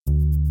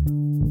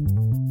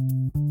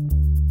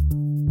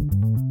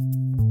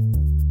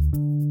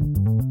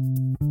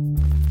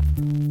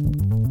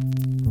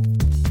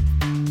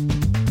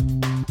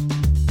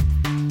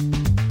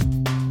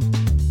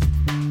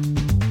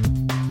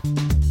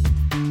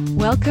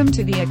Welcome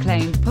to the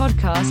acclaimed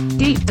podcast,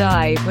 Deep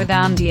Dive with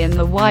Andy and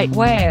the White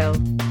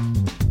Whale.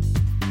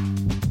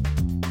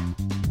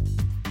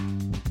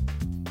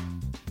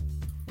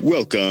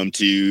 Welcome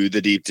to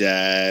the Deep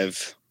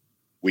Dive,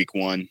 week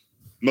one,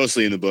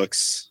 mostly in the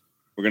books.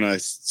 We're going to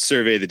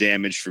survey the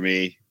damage for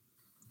me,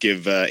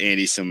 give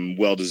Andy some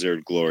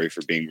well-deserved glory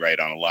for being right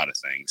on a lot of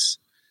things,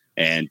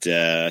 and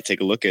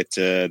take a look at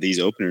these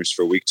openers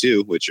for week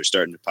two, which are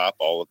starting to pop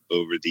all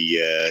over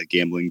the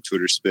gambling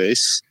Twitter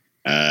space.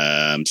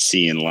 I'm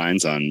seeing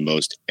lines on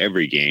most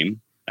every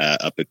game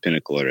up at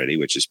Pinnacle already,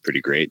 which is pretty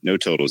great. No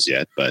totals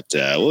yet, but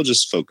we'll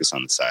just focus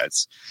on the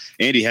sides.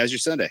 Andy, how's your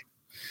Sunday?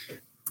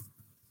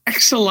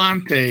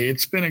 Excellente.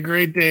 It's been a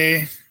great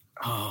day.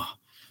 Oh,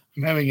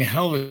 I'm having a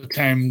hell of a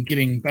time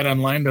getting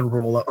BetOnline to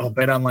roll up.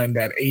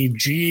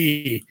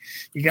 BetOnline.ag.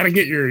 You got to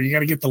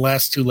get the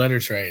last two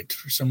letters right.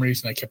 For some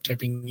reason, I kept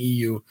typing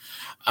EU.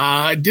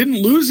 I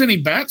didn't lose any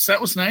bets.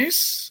 That was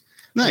nice.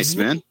 Nice,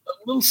 man. A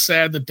little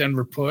sad that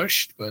Denver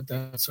pushed, but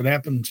that's what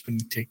happens when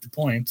you take the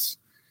points.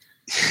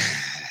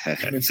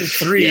 And it's a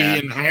 3, yeah.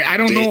 And I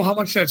don't know how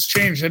much that's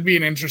changed. That'd be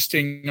an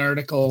interesting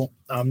article.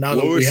 Now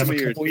that we have a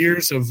couple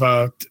years of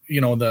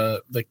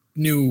the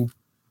new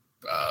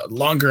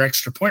longer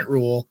extra point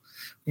rule,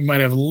 we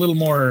might have a little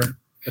more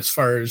as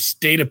far as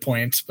data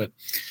points, but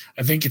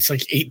I think it's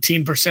like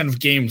 18% of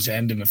games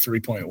end in a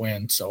 3-point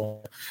win.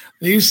 So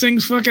these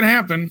things fucking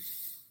happen.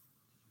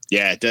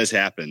 Yeah, it does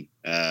happen.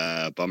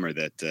 Bummer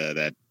that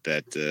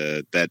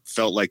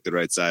felt like the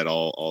right side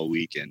all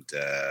week and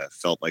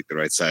felt like the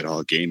right side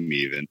all game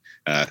even.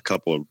 A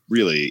couple of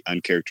really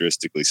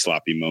uncharacteristically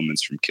sloppy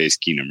moments from Case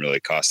Keenum really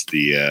cost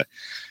the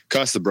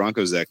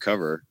Broncos that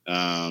cover.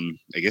 I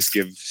guess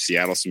give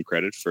Seattle some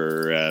credit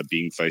for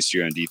being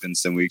feistier on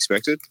defense than we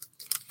expected.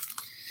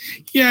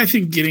 Yeah, I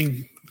think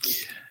getting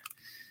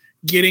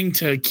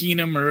to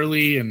Keenum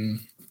early and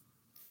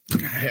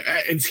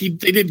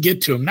they did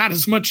get to him, not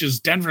as much as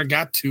Denver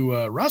got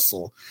to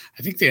Russell.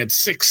 I think they had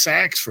 6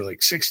 sacks for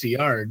like 60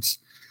 yards,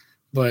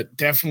 but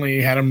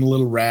definitely had him a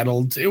little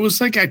rattled. It was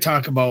like I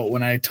talk about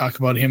when I talk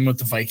about him with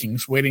the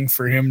Vikings, waiting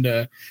for him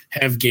to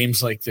have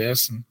games like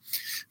this. And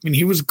I mean,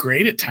 he was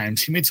great at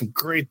times. He made some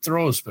great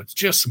throws, but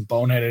just some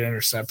boneheaded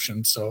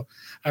interceptions. So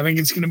I think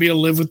it's going to be a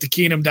live with the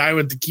Keenum, die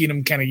with the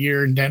Keenum kind of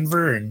year in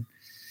Denver. And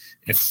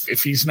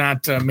if he's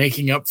not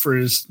making up for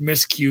his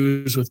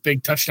miscues with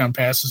big touchdown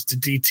passes to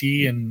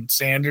DT and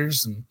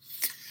Sanders, and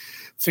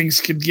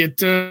things could get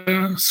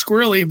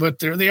squirrely, but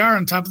there they are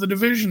on top of the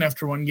division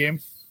after one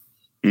game.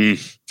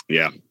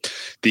 Yeah.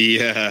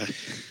 The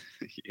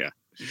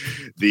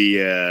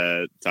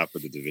top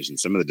of the division.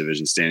 Some of the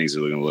division standings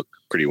are going to look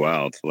pretty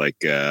wild. Like,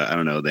 I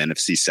don't know, the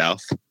NFC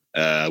South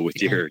with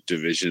your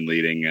division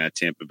leading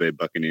Tampa Bay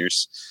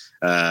Buccaneers.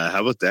 How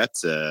about that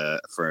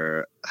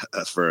for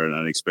an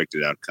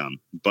unexpected outcome?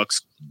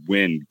 Bucks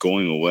win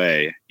going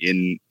away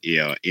in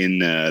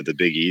the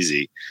Big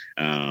Easy.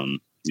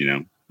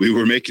 We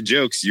were making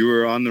jokes. You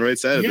were on the right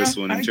side of this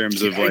one in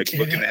terms of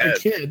looking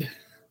ahead.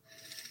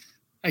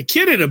 I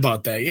kidded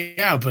about that.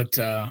 Yeah, but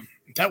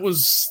that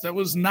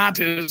was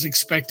not as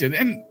expected.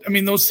 And I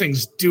mean, those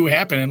things do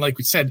happen. And like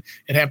we said,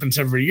 it happens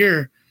every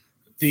year.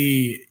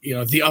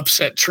 The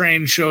upset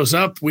train shows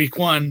up week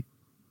one.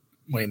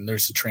 Wait,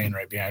 there's a train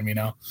right behind me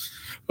now.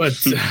 But,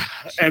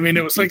 I mean,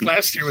 it was like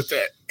last year with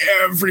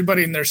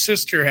everybody and their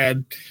sister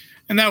had,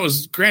 and that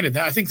was granted,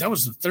 I think that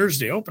was the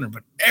Thursday opener,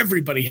 but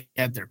everybody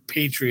had their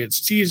Patriots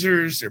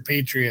teasers, their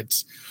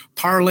Patriots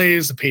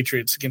parlays, the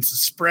Patriots against the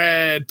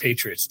spread,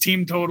 Patriots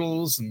team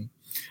totals. And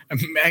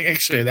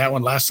actually, that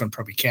last one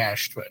probably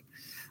cashed, but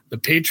the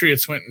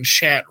Patriots went and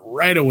shat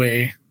right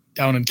away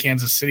down in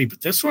Kansas City.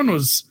 But this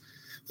is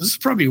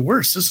probably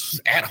worse. This was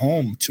at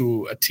home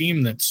to a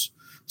team that's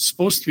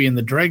supposed to be in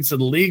the dregs of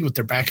the league with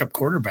their backup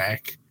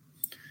quarterback.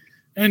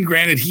 And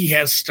granted, he's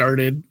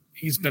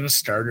been a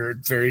starter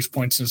at various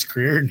points in his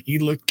career, and he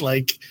looked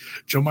like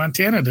Joe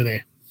Montana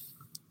today.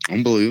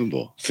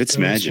 Unbelievable.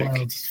 Fitzmagic.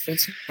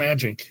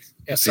 Fitzmagic.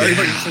 Yeah, sorry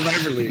about your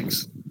Survivor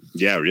leagues.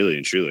 Yeah, really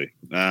and truly.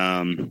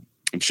 I'm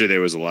sure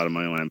there was a lot of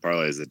money line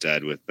parlays that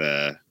died with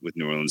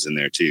New Orleans in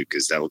there too,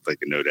 because that looked like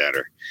a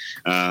no-doubter.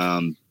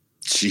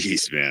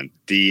 Jeez, man.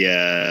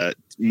 The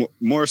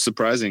more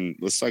surprising.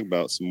 Let's talk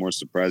about some more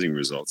surprising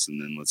results,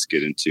 and then let's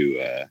get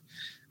into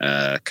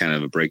kind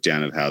of a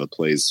breakdown of how the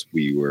plays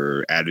we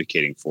were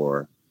advocating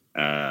for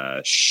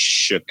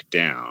shook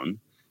down.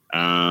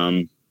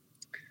 I'll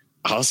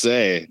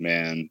say,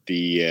 man,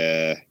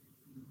 the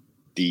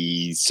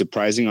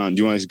surprising on.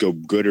 Do you want to go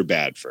good or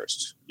bad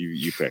first?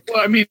 You pick.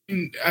 Well, I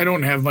mean, I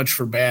don't have much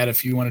for bad.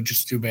 If you want to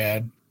just do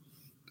bad.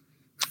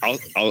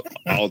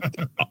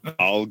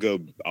 I'll go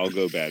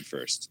bad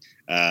first.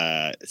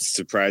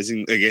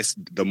 Surprising, I guess.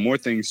 The more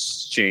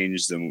things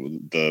change,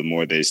 the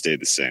more they stay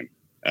the same.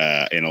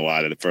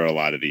 For a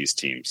lot of these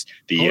teams,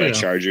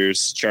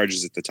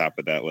 Chargers at the top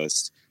of that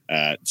list.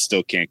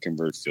 Still can't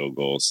convert field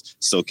goals.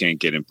 Still can't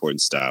get important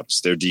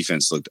stops. Their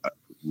defense looked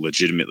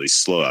legitimately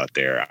slow out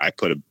there. I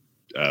put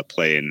a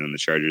play in on the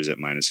Chargers at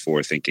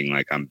 -4, thinking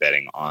like I'm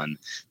betting on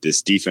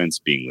this defense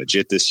being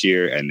legit this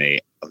year, and they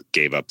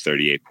gave up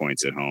 38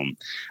 points at home.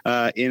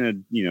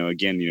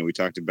 We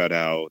talked about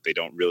how they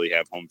don't really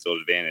have home field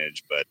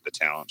advantage, but the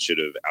talent should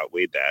have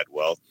outweighed that.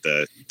 Well,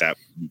 that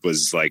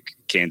was like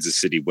Kansas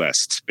City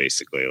West,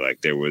 basically.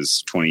 Like there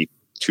was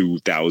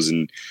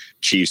 22,000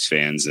 Chiefs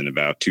fans and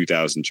about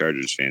 2,000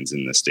 Chargers fans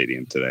in the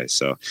stadium today.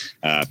 So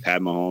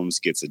Pat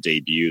Mahomes gets a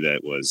debut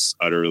that was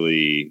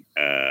utterly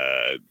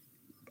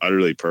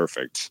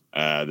perfect.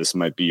 This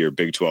might be your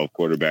Big 12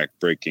 quarterback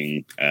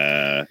breaking,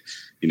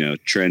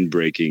 trend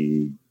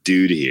breaking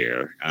dude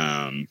here.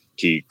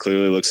 He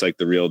clearly looks like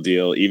the real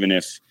deal. Even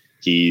if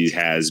he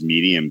has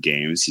medium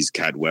games, he's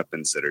got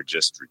weapons that are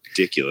just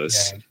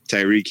ridiculous. Yeah.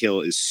 Tyreek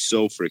Hill is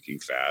so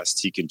freaking fast.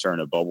 He can turn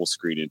a bubble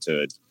screen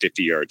into a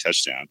 50-yard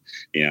touchdown.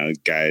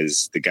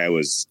 The guy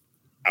was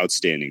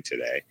outstanding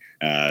today.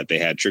 They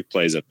had trick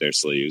plays up their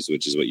sleeves,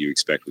 which is what you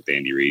expect with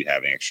Andy Reid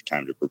having extra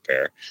time to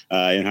prepare.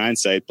 In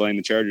hindsight, playing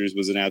the Chargers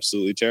was an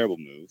absolutely terrible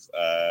move.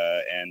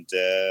 And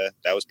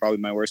that was probably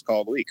my worst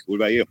call of the week. What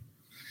about you?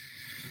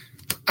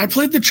 I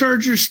played the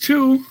Chargers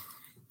too,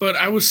 but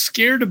I was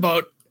scared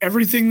about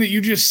everything that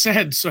you just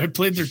said. So I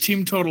played their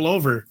team total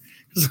over.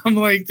 Because I'm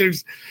like,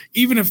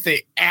 even if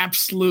they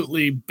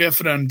absolutely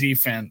biff it on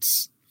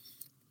defense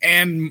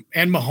and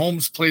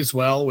Mahomes plays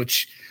well,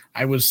 which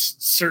I was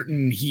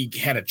certain he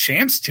had a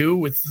chance to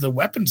with the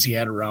weapons he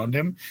had around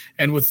him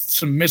and with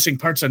some missing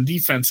parts on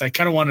defense, I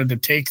kind of wanted to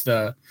take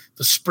the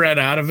spread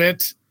out of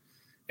it.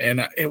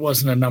 And it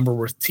wasn't a number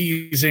worth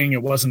teasing.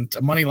 It wasn't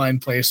a money line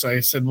play. So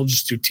I said, we'll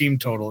just do team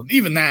total. And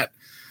even that,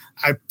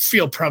 I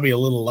feel probably a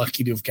little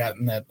lucky to have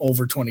gotten that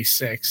over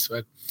 26.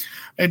 But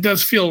it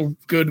does feel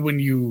good when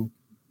you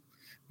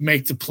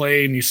make the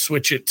play and you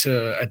switch it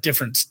to a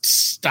different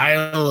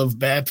style of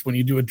bet when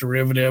you do a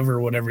derivative or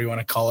whatever you want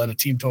to call it, a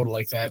team total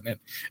like that. And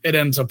it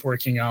ends up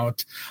working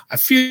out. I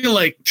feel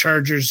like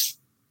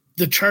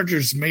the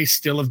Chargers may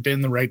still have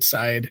been the right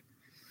side.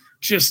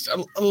 Just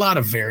a lot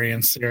of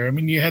variance there. I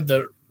mean, you had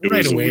the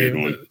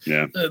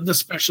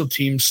special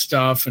team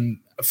stuff and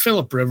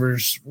Phillip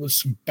Rivers with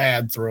some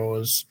bad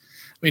throws.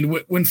 I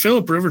mean, when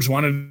Phillip Rivers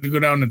wanted to go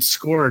down and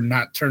score and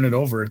not turn it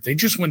over, they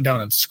just went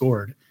down and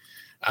scored.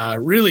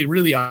 Really,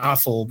 really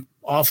awful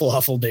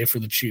day for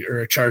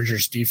the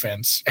Chargers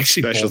defense.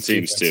 Actually, special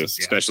teams too. Yeah.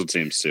 Special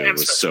teams too. It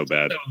was so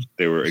bad.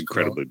 They were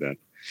incredibly bad.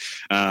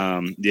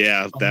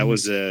 That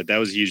was a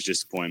huge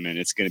disappointment.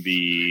 It's going to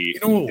be.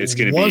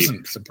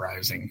 Wasn't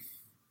surprising.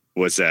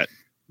 What's that?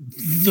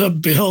 The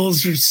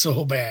Bills are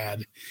so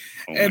bad,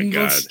 and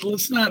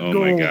let's not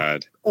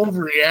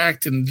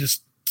overreact and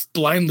just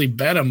blindly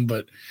bet them,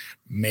 but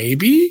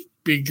maybe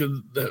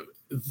because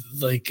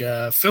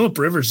Phillip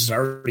Rivers is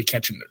already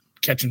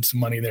catching some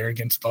money there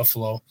against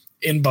Buffalo,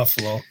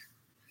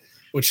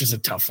 which is a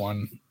tough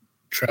one,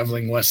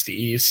 traveling west to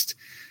east,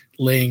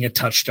 laying a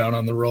touchdown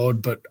on the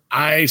road. But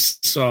I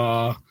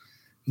saw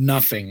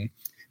nothing.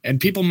 And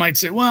people might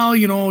say, well,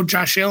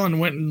 Josh Allen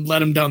went and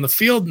let him down the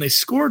field and they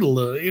scored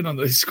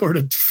they scored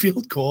a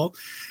field goal.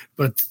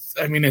 But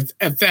I mean,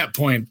 at that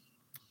point,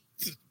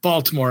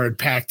 Baltimore had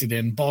packed it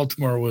in.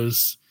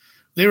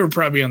 They were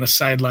probably on the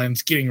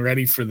sidelines getting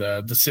ready for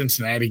the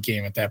Cincinnati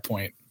game at that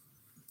point.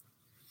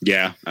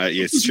 Yeah,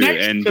 it's true.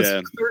 And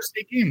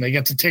Thursday game, they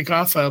got to take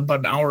off about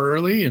an hour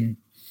early, and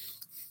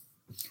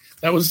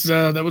that was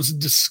a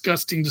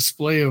disgusting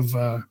display of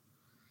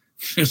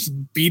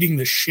just beating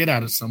the shit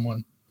out of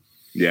someone.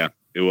 Yeah,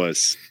 it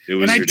was.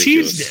 And I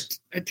teased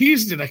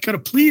it. I could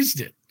have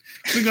pleased it.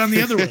 Could have gone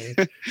the other way.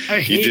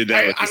 You did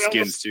that with the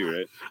Skins too,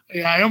 right?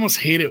 Yeah, I almost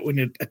hate it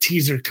when a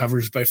teaser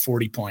covers by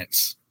 40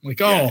 points. Like,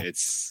 I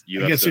guess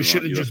I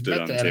should have just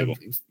bet that. I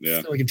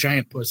feel like a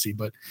giant pussy,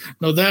 but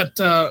no, that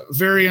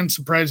very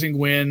unsurprising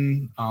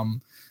win. Do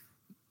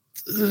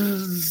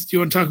you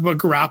want to talk about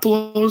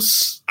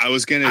Garoppolo's? I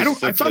was gonna.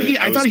 I thought he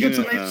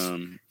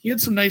had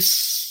some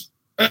nice.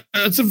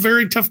 It's a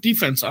very tough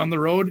defense on the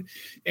road,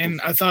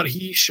 and I thought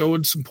he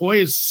showed some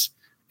poise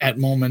at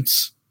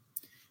moments.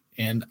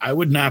 And I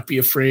would not be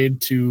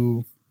afraid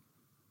to,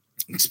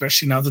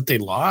 especially now that they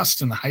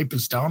lost and the hype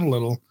is down a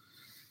little.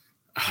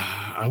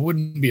 I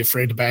wouldn't be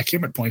afraid to back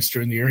him at points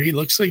during the year. He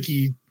looks like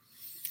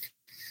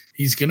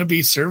he's going to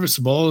be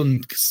serviceable,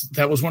 and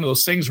that was one of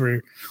those things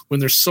where when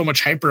there's so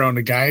much hype around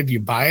a guy, do you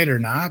buy it or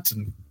not?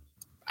 And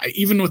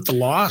even with the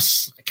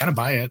loss, I kind of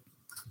buy it.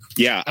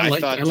 Yeah, I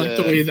like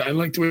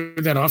the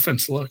way that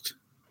offense looked.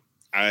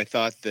 I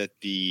thought that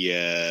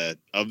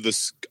of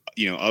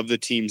the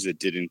teams that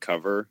didn't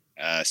cover,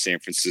 San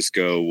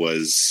Francisco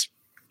was,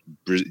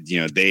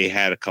 they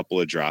had a couple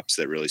of drops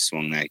that really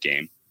swung that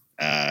game.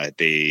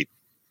 They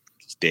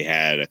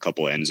had a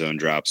couple of end zone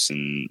drops,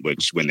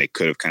 when they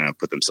could have kind of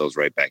put themselves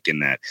right back in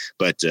that.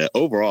 But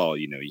overall,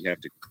 you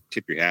have to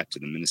tip your hat to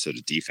the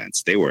Minnesota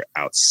defense. They were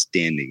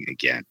outstanding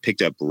again,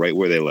 picked up right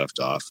where they left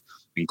off.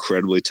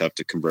 Incredibly tough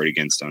to convert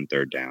against on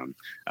third down.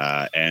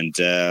 And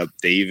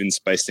they even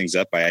spiced things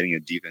up by adding a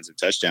defensive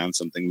touchdown,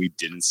 something we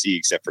didn't see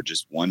except for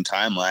just one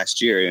time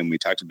last year. And we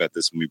talked about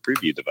this when we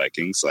previewed the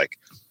Vikings. Like,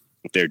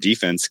 if their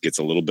defense gets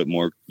a little bit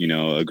more,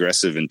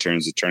 aggressive in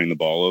terms of turning the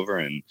ball over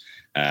and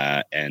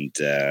and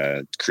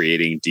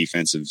creating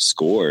defensive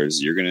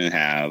scores, you're going to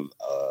have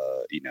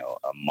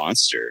a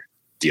monster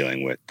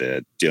dealing with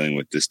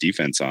this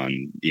defense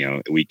on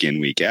week in,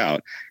 week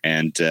out.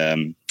 And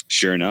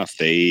sure enough,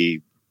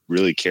 they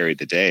really carried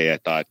the day. I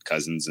thought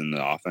Cousins and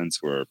the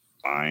offense were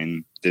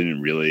fine.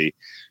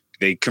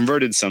 They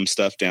converted some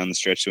stuff down the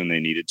stretch when they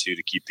needed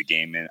to keep the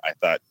game in. I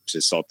thought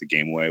to salt the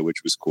game away,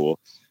 which was cool.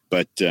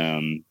 But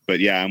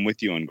yeah, I'm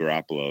with you on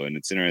Garoppolo, and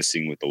it's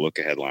interesting with the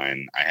look-ahead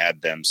line. I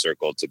had them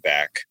circled to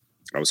back.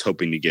 I was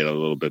hoping to get a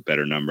little bit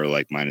better number,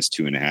 like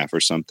 -2.5 or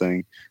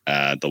something.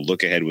 The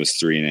look-ahead was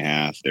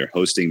 3.5. They're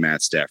hosting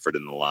Matt Stafford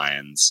and the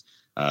Lions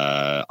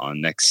on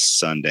next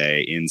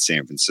Sunday in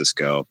San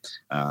Francisco.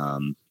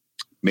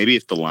 Maybe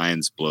if the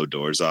Lions blow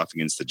doors off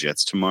against the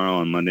Jets tomorrow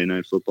on Monday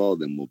Night Football,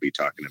 then we'll be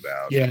talking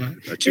about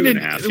a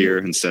 2.5 here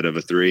instead of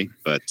a 3.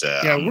 But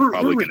I'm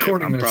probably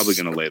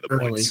going to lay the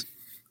points.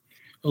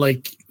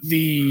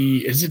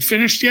 Is it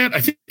finished yet?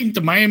 I think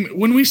the Miami,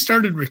 when we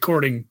started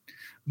recording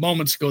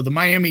moments ago, the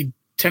Miami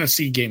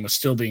Tennessee game was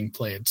still being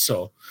played.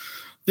 So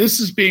this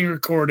is being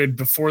recorded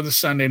before the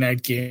Sunday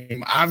night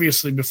game,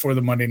 obviously before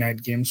the Monday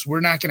night games. We're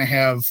not going to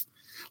have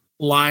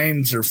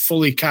lines or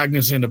fully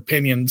cognizant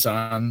opinions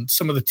on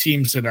some of the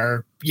teams that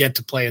are yet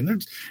to play.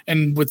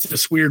 And with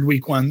this weird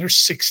week 1, there's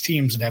 6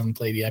 teams that haven't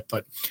played yet,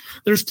 but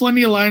there's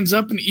plenty of lines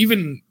up. And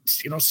even,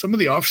 some of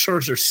the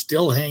offshores are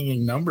still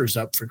hanging numbers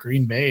up for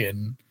Green Bay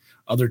and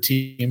other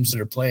teams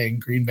that are playing.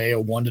 Green Bay, a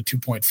 1 to 2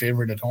 point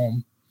favorite at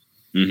home.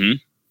 Mm-hmm.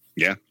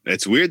 Yeah.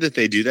 It's weird that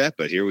they do that,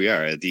 but here we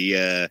are.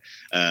 The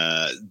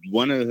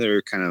one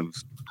other kind of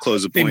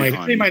close a point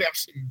they might have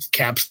some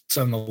caps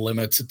on the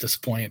limits at this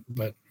point,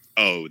 but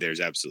oh, there's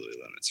absolutely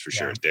limits for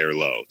sure. They're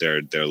low.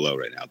 They're low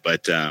right now.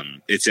 But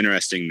it's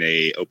interesting.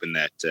 They opened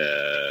that.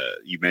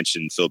 You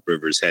mentioned Philip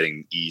Rivers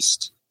heading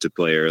east to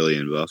play early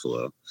in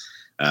Buffalo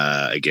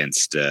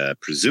against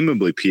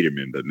presumably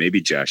Peterman, but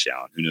maybe Josh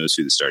Allen. Who knows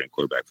who the starting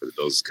quarterback for the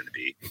Bills is going to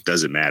be?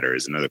 Doesn't matter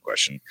is another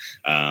question.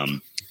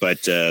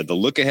 But the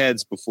look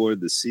aheads before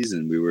the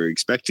season, we were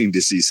expecting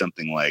to see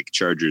something like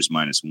Chargers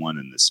 -1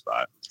 in this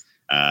spot.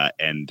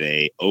 And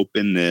they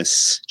open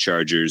this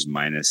Chargers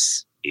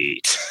 -8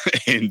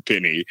 in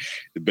penny,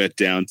 the bet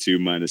down to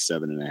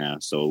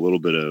 -7.5. So a little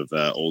bit of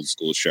old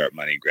school sharp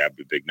money, grabbed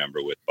a big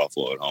number with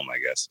Buffalo at home, I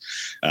guess.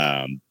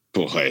 I'm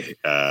pretty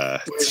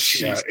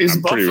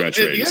much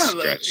ready to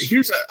stretch.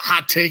 Here's a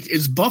hot take.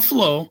 Is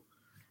Buffalo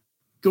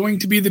going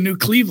to be the new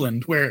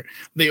Cleveland, where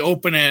they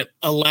open at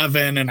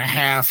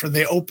 11.5 or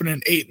they open at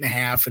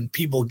 8.5 and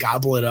people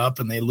gobble it up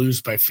and they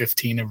lose by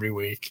 15 every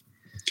week?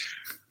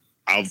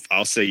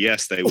 I'll say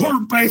yes, they will. Or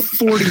by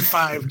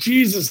 45.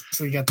 Jesus,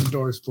 we got the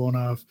doors blown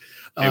off.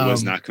 It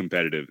was not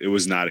competitive. It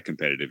was not a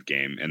competitive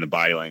game, and the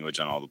body language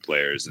on all the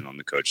players and on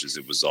the coaches,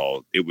 it was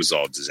all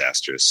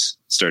disastrous,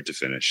 start to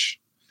finish.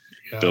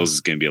 Yeah. Bills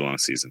is going to be a long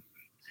season,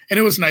 and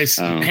it was nice.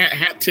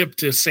 Hat tip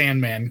to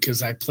Sandman,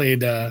 because I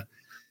played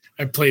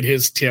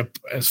his tip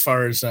as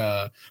far as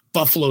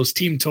Buffalo's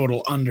team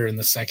total under in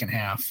the second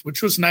half,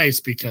 which was nice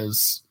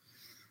because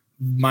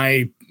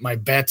my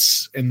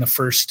bets in the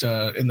first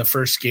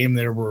game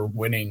there were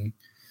winning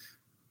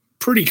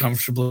pretty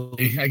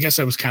comfortably. I guess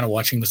I was kind of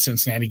watching the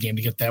Cincinnati game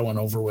to get that one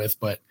over with,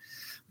 but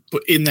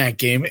in that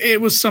game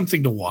it was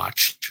something to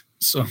watch.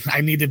 So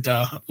I needed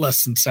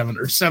less than 7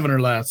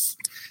 or less.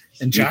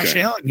 And Josh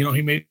Allen,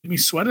 he made me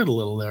sweat it a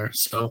little there.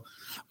 So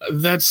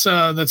that's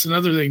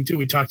another thing too.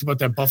 We talked about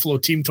that Buffalo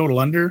team total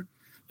under.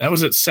 That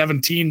was at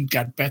 17.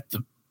 Got bet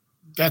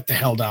the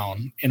hell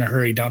down in a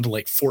hurry, down to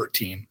like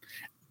 14.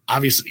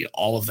 Obviously,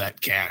 all of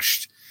that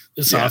cashed.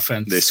 This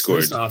offense. They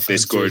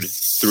scored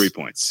 3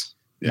 points.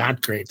 Yeah.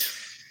 Not great.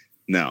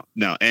 No,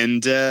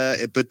 and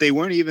but they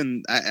weren't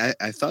even.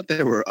 I thought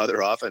there were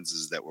other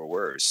offenses that were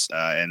worse.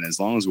 And as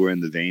long as we're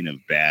in the vein of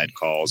bad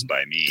calls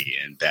by me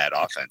and bad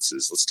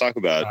offenses, let's talk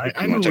about.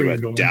 I want to talk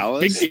about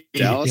Dallas.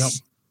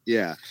 Dallas.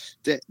 Yep.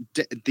 Yeah,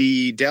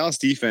 the Dallas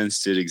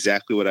defense did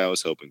exactly what I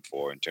was hoping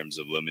for in terms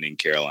of limiting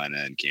Carolina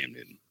and Cam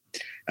Newton.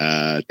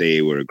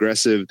 They were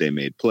aggressive. They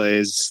made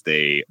plays.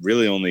 They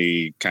really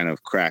only kind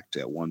of cracked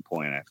at one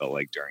point, I felt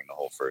like, during the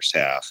whole first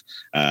half.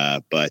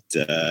 But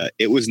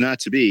it was not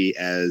to be,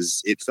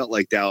 as it felt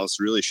like Dallas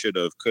really should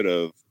have, could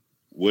have,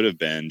 would have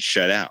been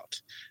shut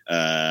out.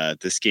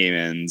 This game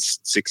ends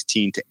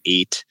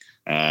 16-8.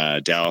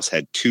 Dallas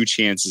had 2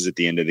 chances at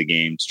the end of the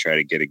game to try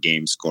to get a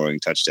game-scoring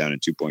touchdown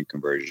and 2-point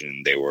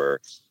conversion. They were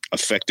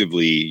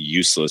effectively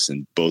useless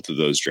in both of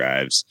those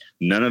drives.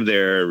 None of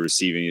their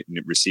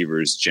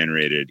receivers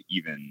generated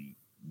even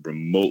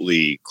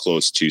remotely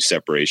close to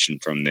separation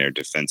from their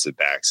defensive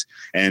backs.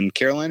 And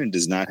Carolina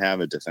does not have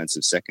a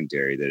defensive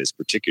secondary that is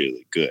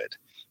particularly good.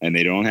 And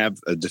they don't have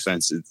a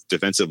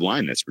defensive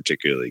line that's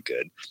particularly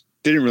good.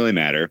 Didn't really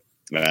matter.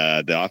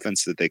 The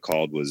offense that they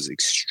called was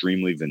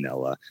extremely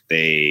vanilla.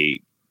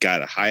 They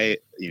got high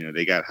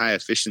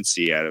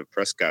efficiency out of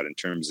Prescott in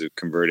terms of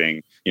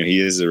converting. He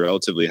is a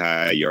relatively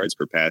high yards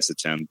per pass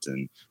attempt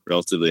and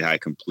relatively high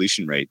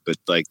completion rate, but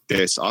like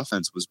this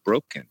offense was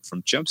broken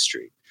from Jump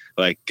Street.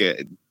 Like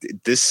the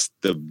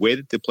way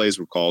that the plays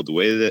were called, the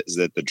way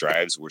that the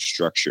drives were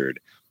structured,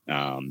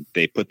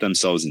 they put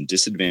themselves in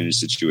disadvantaged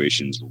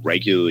situations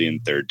regularly in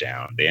third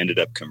down. They ended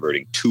up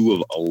converting 2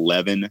 of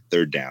 11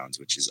 third downs,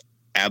 which is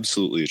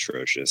absolutely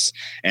atrocious.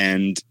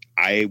 And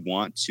I'll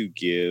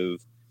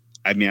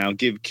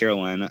give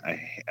Carolina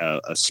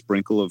a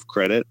sprinkle of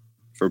credit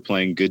for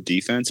playing good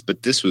defense,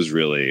 but this was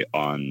really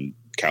on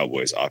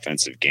Cowboys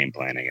offensive game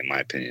planning, in my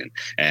opinion.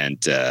 And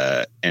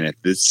if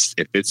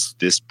it's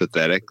this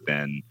pathetic,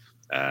 then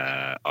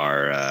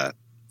or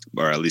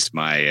at least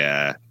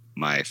my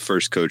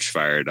first coach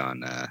fired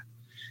on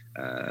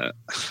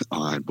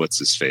what's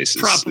his face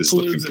is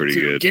looking pretty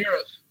good.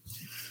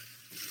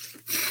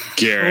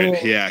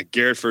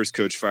 Garrett first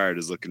coach fired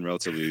is looking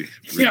relatively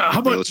how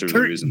about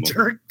reasonable.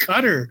 Dirk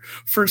Cutter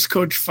first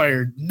coach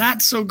fired,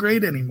 not so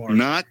great anymore.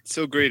 Let's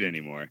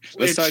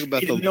talk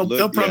about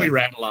they'll probably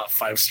rattle off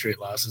 5 straight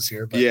losses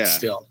here, but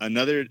still.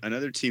 Another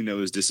team that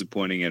was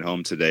disappointing at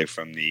home today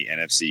from the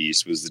NFC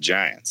East was the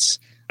Giants.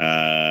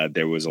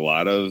 There was a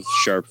lot of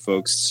sharp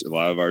folks, a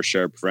lot of our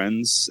sharp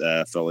friends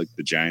felt like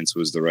the Giants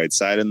was the right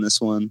side in this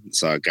one.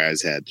 Saw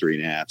guys had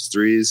 3.5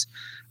 threes.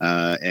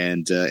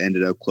 And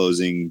ended up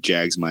closing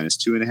Jags minus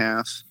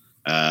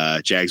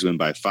 2.5. Jags win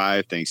by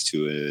 5 thanks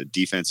to a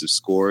defensive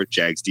score.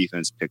 Jags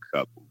defense picked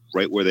up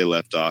right where they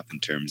left off in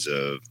terms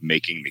of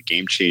making the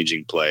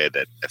game-changing play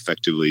that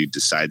effectively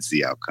decides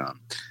the outcome.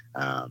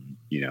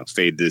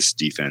 Fade this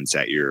defense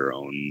at your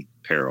own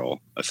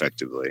peril,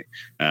 effectively.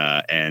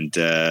 And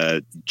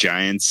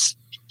Giants,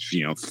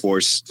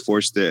 forced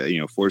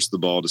the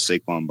ball to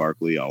Saquon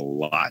Barkley a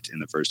lot in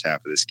the first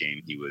half of this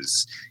game. He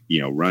was,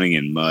 running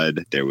in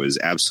mud. There was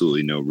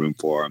absolutely no room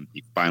for him.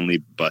 He finally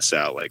busts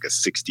out like a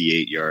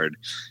 68-yard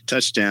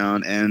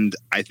touchdown. And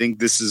I think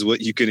this is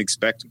what you can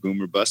expect,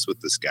 boom or bust with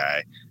this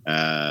guy.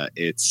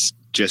 It's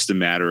just a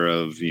matter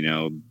of,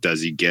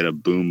 does he get a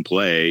boom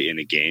play in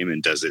a game,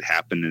 and does it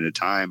happen in a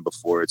time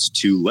before it's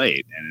too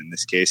late? And in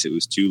this case, it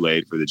was too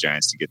late for the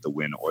Giants to get the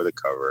win or the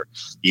cover.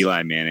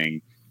 Eli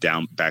Manning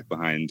back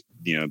behind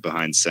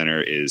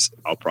center is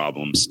a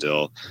problem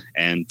still.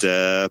 And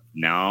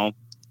now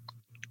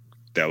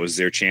that was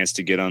their chance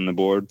to get on the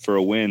board for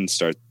a win,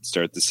 start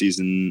the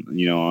season,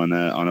 on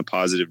a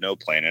positive note,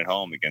 playing at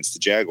home against the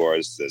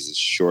Jaguars as a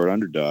short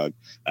underdog.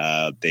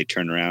 They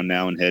turn around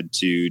now and head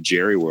to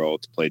Jerry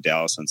World to play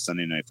Dallas on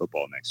Sunday Night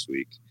Football next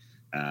week.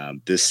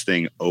 This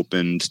thing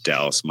opened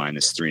Dallas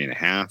minus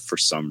 3.5 for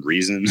some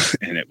reason,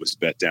 and it was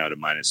bet down to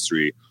minus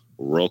 3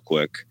 real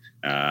quick.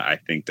 I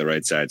think the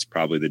right side's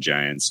probably the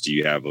Giants. Do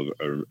you have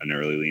an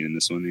early lean in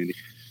this one, Andy?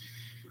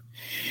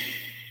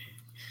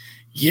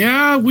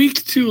 Yeah,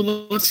 week 2.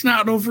 Let's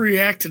not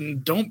overreact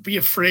and don't be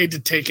afraid to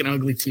take an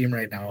ugly team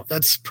right now.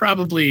 That's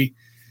probably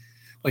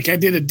I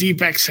did a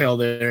deep exhale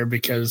there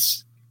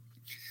because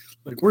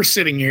we're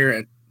sitting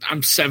here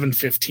I'm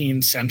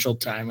 7:15 Central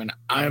Time, and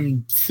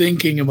I'm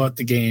thinking about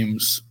the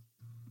games,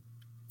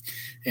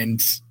 and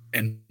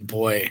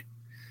boy,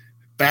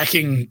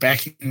 backing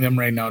them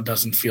right now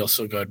doesn't feel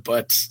so good.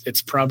 But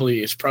it's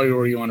probably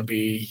where you want to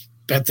be.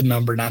 Bet the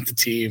number, not the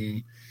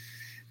team.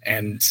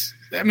 And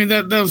I mean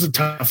that was a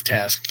tough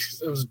task.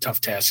 It was a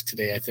tough task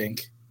today, I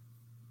think.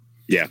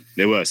 Yeah,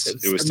 it was.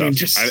 It was tough.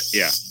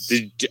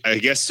 I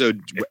guess so.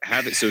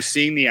 So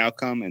seeing the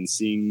outcome and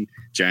seeing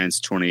Giants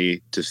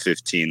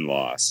 20-15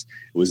 loss,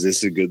 was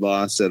this a good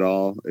loss at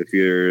all? If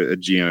you're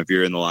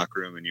in the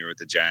locker room and you're with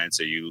the Giants,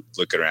 or you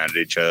look around at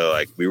each other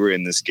like, we were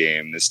in this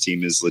game. This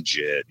team is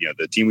legit.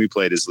 The team we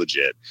played is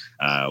legit.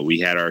 We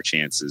had our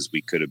chances.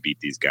 We could have beat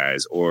these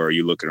guys. Or are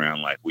you looking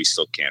around like, we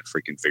still can't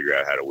freaking figure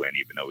out how to win,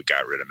 even though we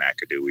got rid of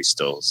McAdoo? We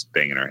still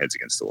banging our heads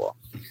against the wall.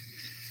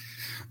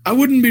 I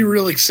wouldn't be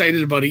real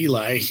excited about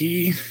Eli.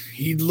 He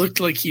looked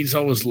like he's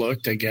always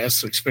looked, I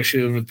guess,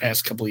 especially over the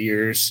past couple of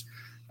years.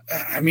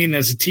 I mean,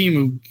 as a team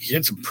who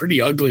had some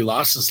pretty ugly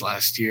losses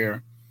last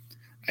year,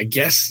 I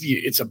guess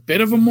it's a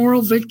bit of a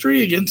moral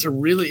victory against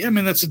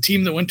that's a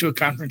team that went to a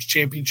conference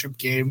championship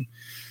game,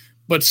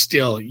 but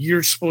still,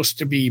 you're supposed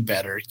to be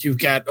better. You've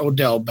got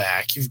Odell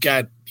back. You've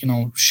got,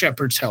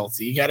 Shepard's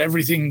healthy. You got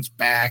everything's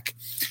back.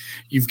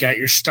 You've got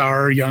your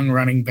star young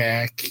running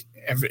back.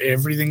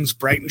 Everything's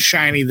bright and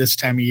shiny this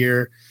time of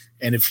year,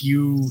 and if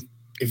you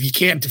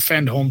can't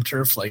defend home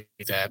turf like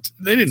that,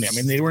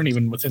 they weren't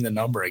even within the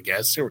number. I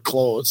guess they were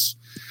close,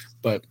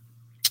 but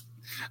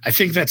I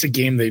think that's a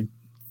game they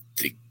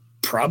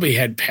probably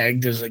had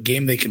pegged as a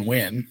game they can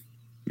win,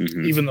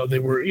 even though they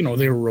were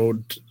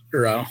road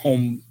or a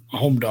home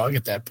dog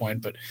at that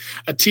point. But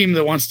a team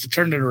that wants to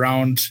turn it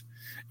around,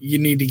 you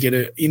need to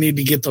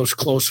get those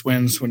close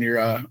wins when you're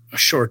a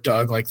short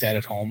dog like that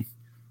at home.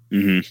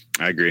 I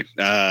agree.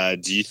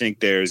 Do you think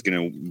there's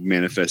going to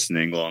manifest an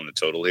angle on the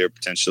total here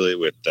potentially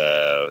with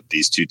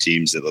these two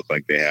teams that look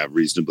like they have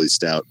reasonably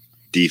stout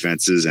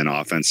defenses and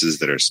offenses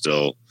that are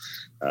still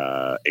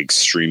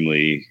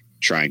extremely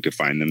trying to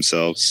find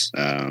themselves?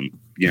 I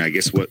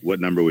guess what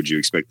number would you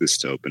expect this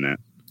to open at?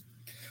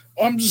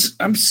 I'm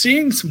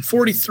seeing some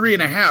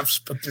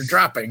 43.5s, but they're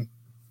dropping.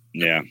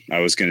 Yeah, I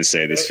was going to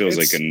say this feels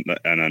like an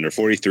under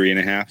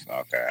 43.5.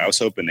 Okay, I was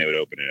hoping they would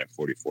open it at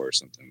 44 or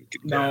something.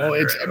 No,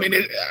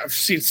 I've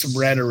seen some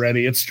red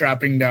already. It's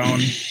dropping down.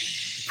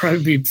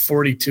 Probably be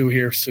 42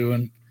 here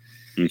soon.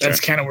 Okay.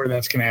 That's kind of where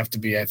that's going to have to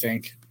be, I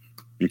think.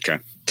 Okay.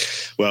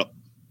 Well,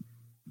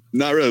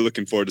 not really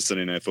looking forward to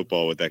Sunday Night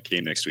Football with that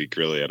game next week,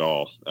 really at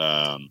all.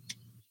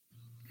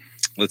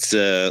 Let's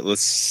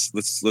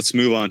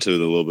move on to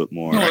it a little bit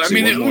more. No,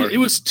 actually, it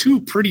was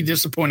two pretty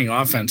disappointing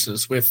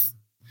offenses with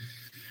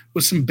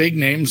some big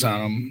names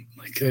on them.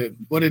 Like,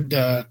 what did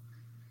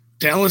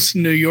Dallas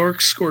and New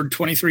York scored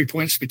 23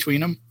 points between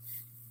them?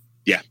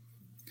 Yeah.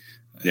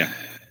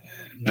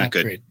 Not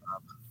good. Great.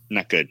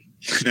 Not good.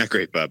 Not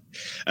great, Bob.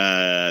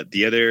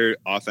 The other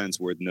offense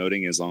worth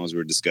noting, as long as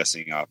we're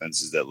discussing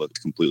offenses that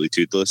looked completely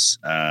toothless,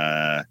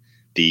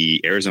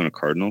 the Arizona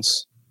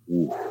Cardinals.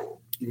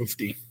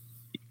 Woofy.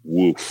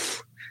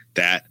 Woof.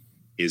 That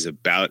is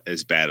about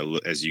as bad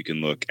as you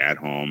can look at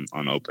home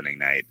on opening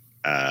night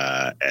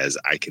as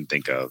I can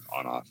think of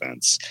on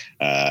offense.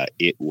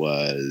 It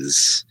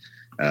was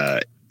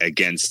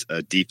against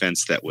a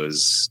defense that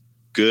was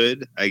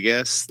good, I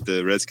guess.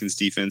 The Redskins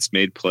defense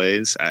made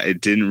plays. It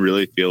didn't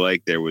really feel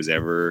like there was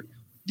ever,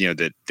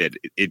 that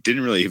it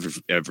didn't really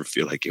ever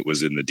feel like it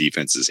was in the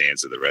defense's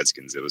hands of the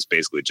Redskins. It was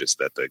basically just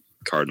that the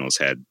Cardinals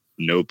had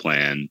no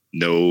plan,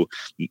 no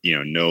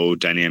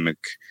dynamic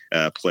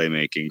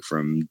playmaking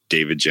from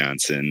David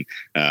Johnson,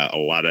 a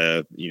lot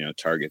of,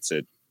 targets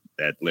at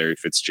Larry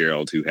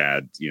Fitzgerald, who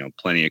had,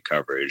 plenty of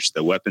coverage.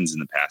 The weapons in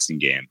the passing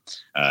game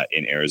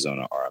in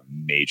Arizona are a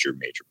major,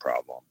 major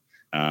problem.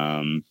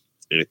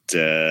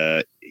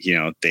 The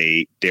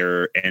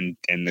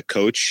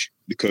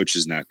coach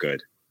is not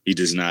good. He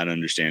does not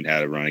understand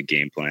how to run a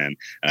game plan.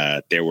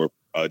 There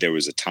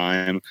was a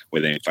time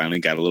where they finally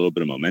got a little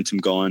bit of momentum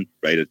going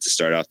right to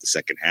start off the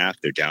second half.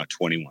 They're down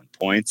 21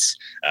 points.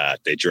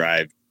 They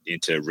drive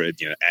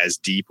into as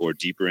deep or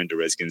deeper into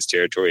Redskins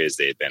territory as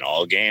they had been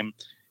all game,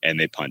 and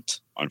they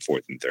punt on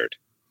 4th and 3rd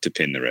to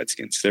pin the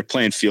Redskins. They're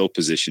playing field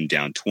position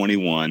down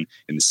 21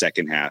 in the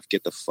second half.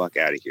 Get the fuck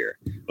out of here.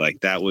 Like,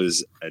 that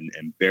was an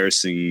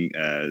embarrassing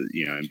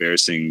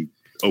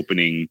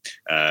opening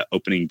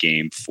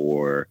game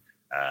for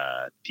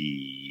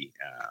the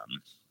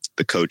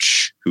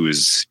coach who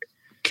is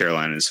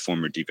Carolina's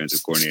former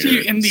defensive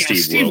coordinator,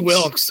 Steve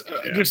Wilkes.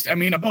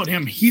 About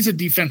him, he's a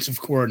defensive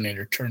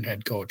coordinator turned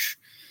head coach.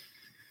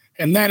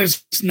 And that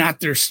is not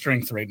their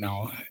strength right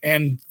now.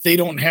 And they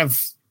don't have,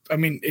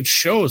 it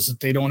shows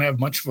that they don't have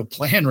much of a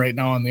plan right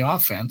now on the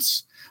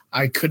offense.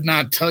 I could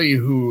not tell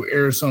you who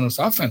Arizona's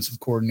offensive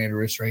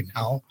coordinator is right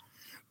now,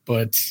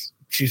 but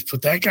she's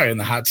put that guy in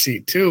the hot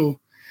seat too.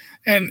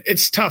 And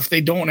it's tough.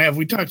 We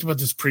talked about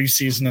this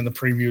preseason and the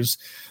previews.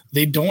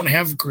 They don't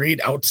have great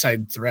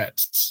outside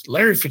threats.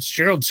 Larry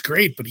Fitzgerald's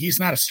great, but he's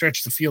not a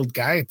stretch the field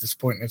guy at this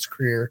point in his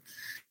career.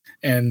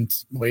 And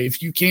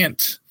if you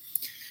can't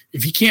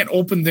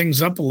open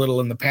things up a little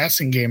in the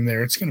passing game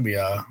there, it's going to be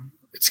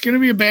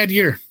a bad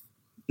year.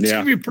 It's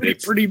going to be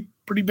a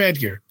pretty bad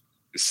year.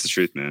 It's the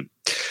truth, man.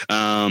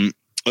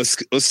 Let's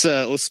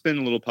spin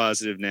a little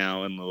positive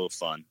now and a little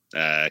fun,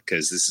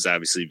 because this is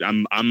obviously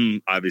I'm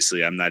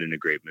not in a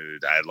great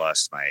mood. I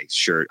lost my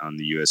shirt on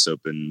the U.S.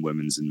 Open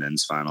women's and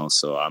men's finals,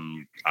 so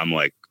I'm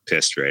like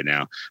pissed right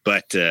now.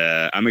 But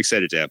I'm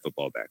excited to have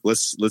football back.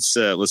 Let's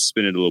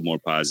spin it a little more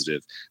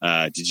positive.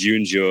 Did you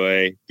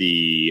enjoy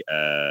the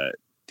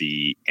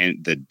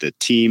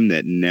team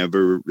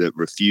that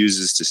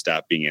refuses to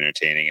stop being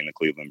entertaining in the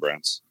Cleveland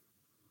Browns?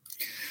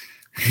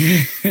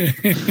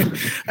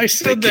 I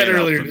said that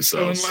earlier.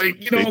 So I'm like,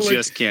 they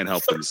just can't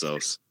help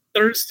themselves.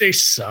 Thursday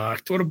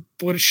sucked. What a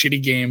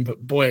shitty game.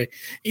 But boy,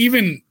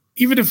 even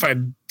if I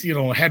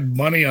had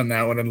money on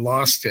that one and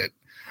lost it,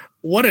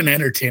 what an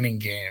entertaining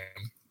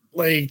game.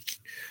 Like,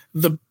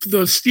 the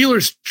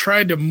Steelers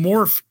tried to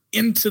morph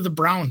into the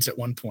Browns at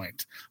one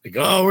point. Like,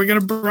 oh, we're going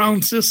to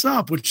Browns this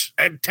up, which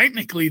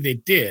technically they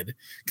did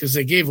because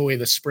they gave away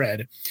the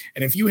spread.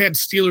 And if you had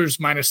Steelers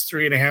minus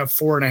 3.5,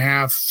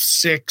 4.5,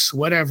 6,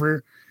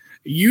 whatever,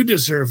 you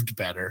deserved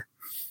better.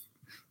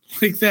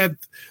 Like, that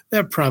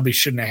probably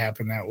shouldn't have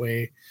happened that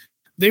way.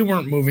 They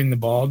weren't moving the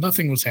ball.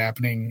 Nothing was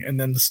happening. And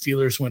then the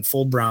Steelers went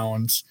full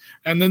Browns.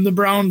 And then the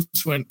Browns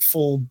went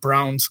full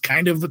Browns,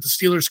 kind of, but the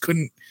Steelers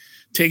couldn't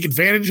take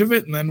advantage of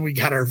it. And then we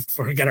got our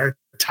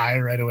tie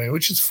right away,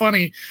 which is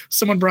funny.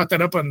 Someone brought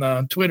that up on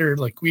the Twitter.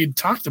 Like, we had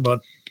talked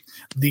about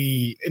in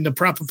the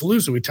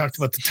Propapalooza, we talked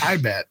about the tie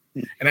bet.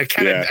 And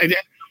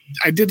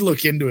I did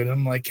look into it.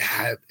 I'm like,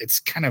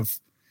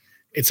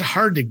 it's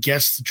hard to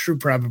guess the true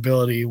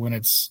probability when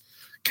it's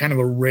kind of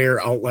a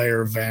rare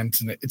outlier event.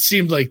 And it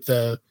seemed like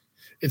the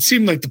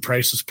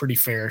price was pretty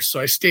fair. So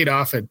I stayed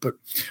off it, but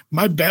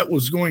my bet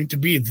was going to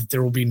be that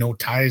there will be no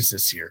ties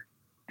this year.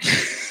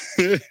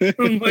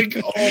 I'm like,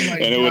 oh my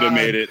god! And it would have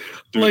made it.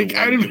 It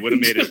would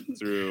have made it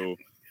through.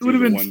 It would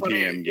have been 1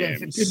 p.m.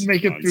 games. It didn't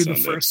make it through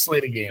Sunday, the first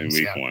slate of games.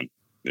 In week 1.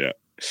 Yeah.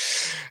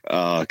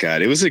 Oh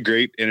god, it was a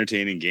great,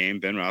 entertaining game.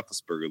 Ben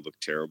Roethlisberger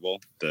looked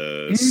terrible.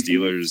 The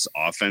Steelers'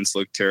 offense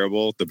looked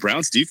terrible. The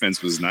Browns'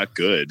 defense was not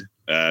good.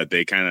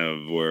 they kind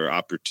of were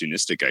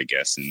opportunistic, I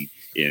guess,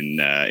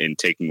 in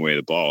taking away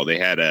the ball.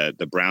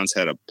 The Browns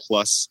had a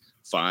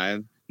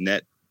 +5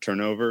 net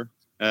turnover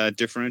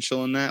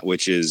differential in that,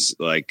 which is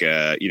like,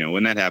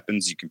 when that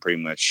happens, you can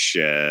pretty much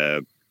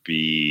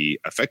be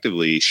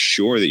effectively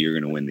sure that you're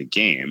going to win the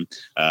game.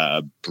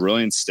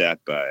 Brilliant stat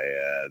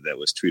that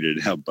was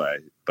tweeted out by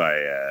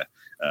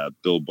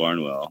Bill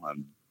Barnwell.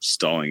 I'm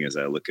stalling as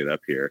I look it up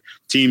here.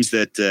 Teams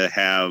that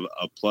have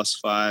a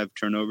 +5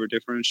 turnover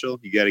differential,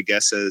 you got to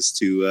guess as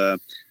to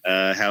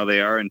how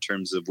they are in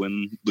terms of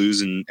win,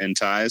 lose, and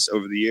ties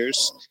over the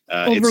years.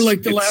 Over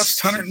the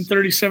last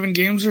 137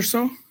 games or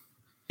so?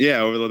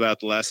 Yeah, over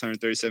about the last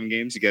 137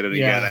 games. You got an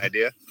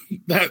idea?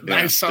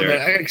 I saw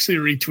that. I actually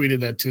retweeted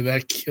that too.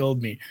 That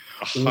killed me.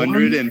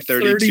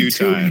 132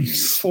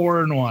 times.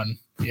 4-1.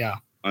 Yeah.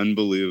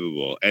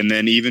 Unbelievable. And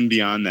then even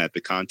beyond that,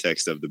 the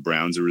context of the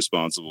Browns are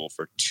responsible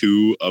for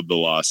 2 of the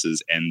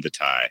losses and the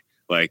tie.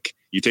 Like,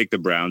 you take the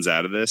Browns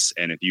out of this,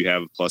 and if you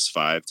have a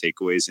 +5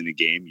 takeaways in a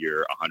game,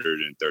 you're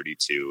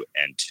 132-2.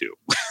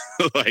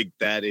 Like,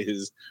 that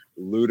is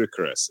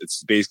ludicrous.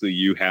 It's basically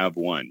you have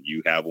one.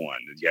 You have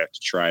to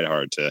try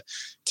hard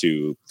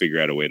to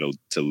figure out a way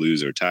to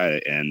lose or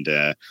tie. And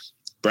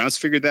Browns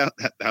figured that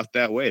out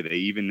that way. They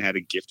even had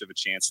a gift of a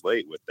chance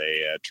late with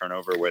a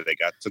turnover where they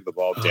took the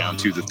ball down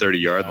to the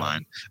 30-yard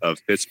line of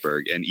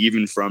Pittsburgh. And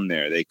even from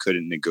there, they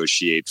couldn't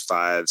negotiate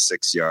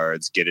 5-6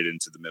 yards, get it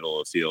into the middle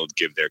of the field,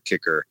 give their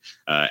kicker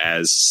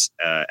as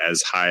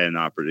high an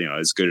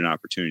as good an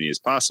opportunity as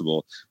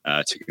possible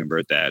to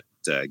convert that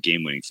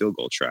game-winning field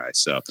goal try.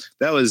 So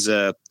that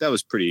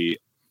was pretty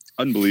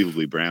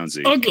unbelievably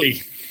Brownsy.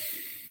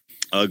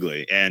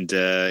 Ugly, and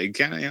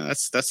kind of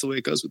that's the way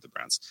it goes with the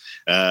Browns.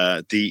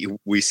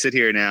 We sit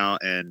here now,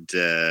 and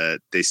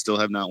they still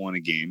have not won a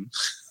game,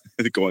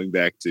 going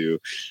back to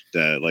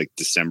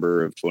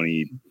December of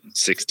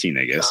 2016,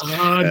 I guess.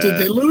 Did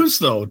they lose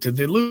though? Did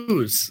they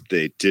lose?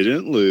 They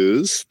didn't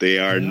lose. They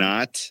are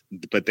not,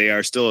 but they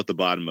are still at the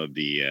bottom of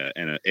the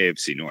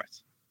AFC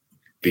North.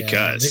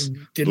 Because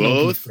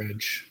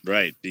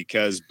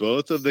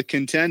both of the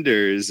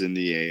contenders in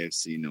the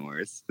AFC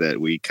North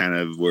that we kind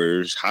of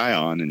were high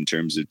on in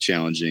terms of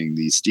challenging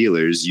the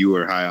Steelers, you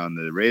were high on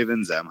the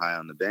Ravens, I'm high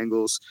on the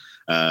Bengals.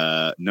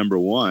 Number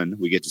 1,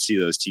 we get to see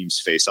those teams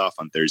face off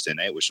on Thursday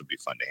night, which will be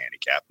fun to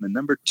handicap. And then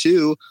number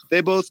 2,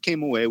 they both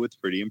came away with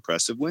pretty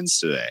impressive wins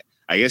today.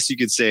 I guess you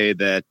could say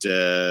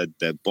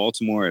that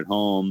Baltimore at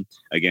home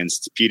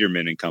against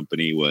Peterman and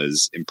company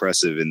was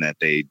impressive in that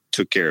they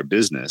took care of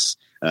business.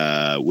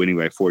 Winning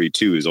by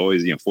 42 is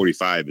always,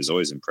 45 is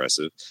always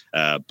impressive.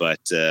 But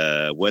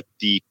what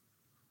the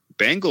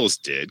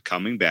Bengals did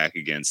coming back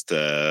against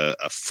a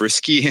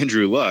frisky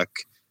Andrew Luck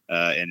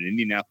and an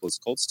Indianapolis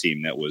Colts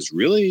team that was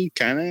really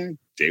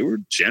they were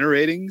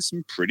generating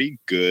some pretty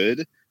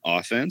good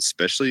offense,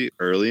 especially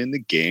early in the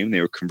game.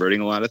 They were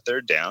converting a lot of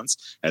third downs.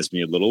 Has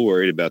me a little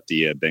worried about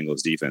the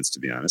Bengals defense, to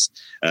be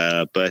honest.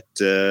 But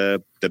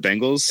the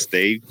Bengals,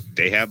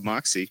 they have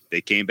moxie.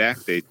 They came back.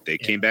 They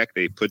came back.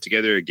 They put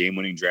together a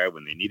game-winning drive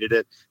when they needed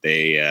it.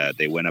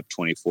 They went up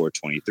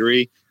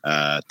 24-23.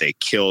 They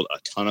killed a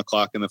ton of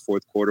clock in the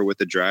fourth quarter with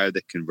a drive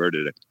that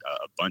converted a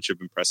bunch of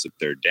impressive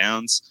third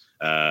downs.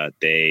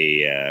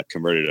 They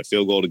converted a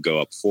field goal to go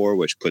up 4,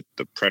 which put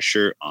the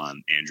pressure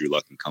on Andrew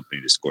Luck and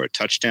company to score a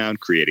touchdown,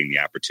 creating the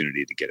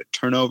opportunity to get a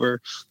turnover,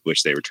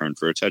 which they returned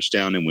for a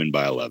touchdown and win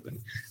by 11.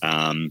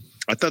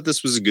 I thought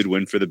this was a good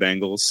win for the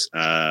Bengals.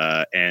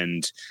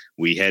 And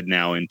we head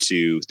now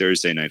into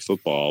Thursday Night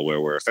Football,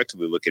 where we're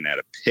effectively looking at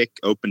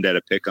opened at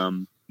a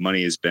pick-em.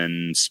 Money has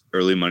been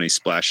early money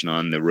splashing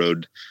on the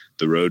road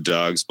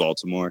dogs,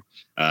 Baltimore,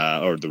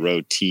 or the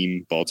road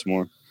team,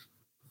 Baltimore.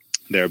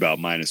 They're about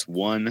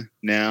 -1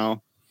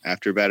 now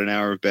after about an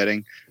hour of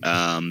betting.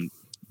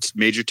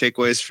 Major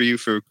takeaways for you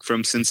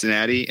from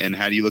Cincinnati, and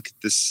how do you look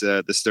at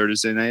this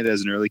Thursday night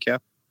as an early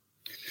cap?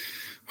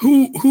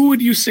 Who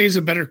would you say is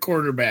a better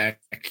quarterback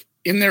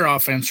in their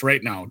offense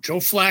right now, Joe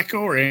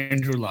Flacco or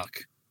Andrew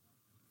Luck?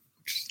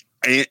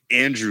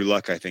 Andrew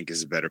Luck, I think,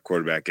 is a better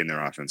quarterback in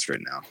their offense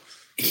right now.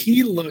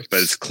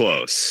 But it's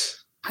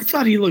close. I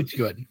thought he looked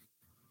good.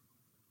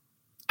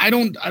 I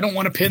don't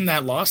want to pin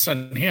that loss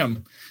on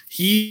him.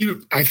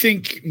 I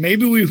think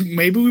maybe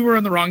we were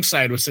on the wrong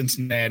side with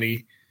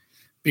Cincinnati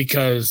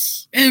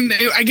because, and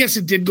I guess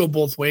it did go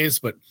both ways,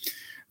 but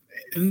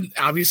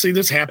obviously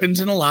this happens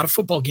in a lot of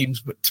football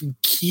games, but some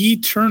key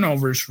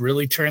turnovers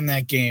really turn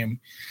that game.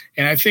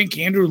 And I think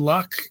Andrew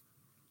Luck,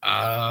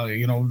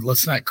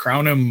 let's not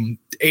crown him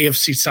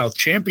AFC South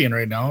champion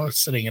right now,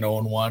 sitting at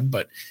 0-1,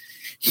 but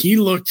he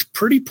looked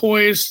pretty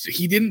poised.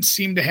 He didn't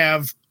seem to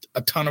have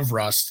a ton of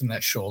rust in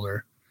that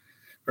shoulder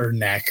or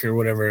neck or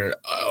whatever,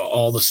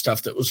 all the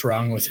stuff that was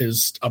wrong with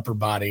his upper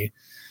body.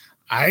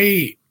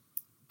 I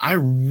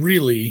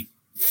really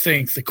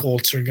think the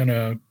Colts are going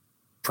to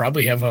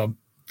probably have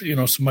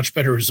some much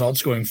better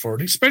results going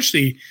forward,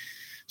 especially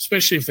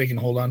if they can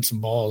hold on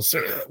some balls.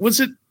 Was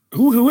it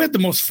who had the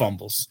most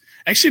fumbles?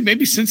 Actually,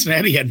 maybe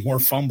Cincinnati had more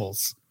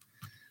fumbles.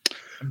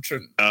 I'm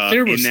sure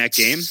there was in that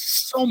game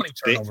so many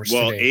turnovers.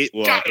 Today.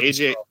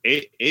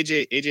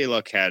 AJ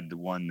Luck had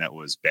one that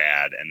was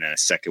bad, and then a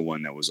second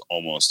one that was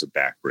almost a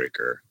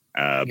backbreaker.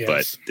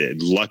 But the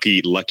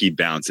lucky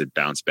bounce, it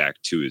bounced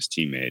back to his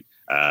teammate.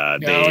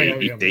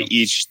 They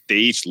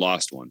each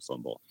lost one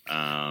fumble.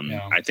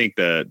 I think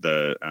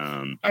the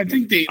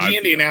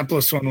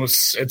Indianapolis one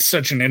was at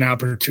such an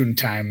inopportune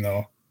time,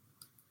 though.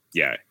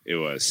 Yeah, it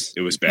was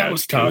bad. That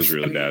was tough. It was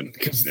really bad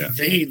because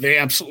they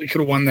absolutely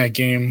could have won that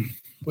game,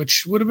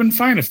 which would have been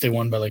fine if they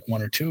won by like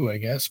 1 or 2, I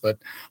guess. But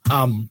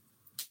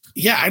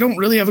I don't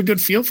really have a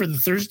good feel for the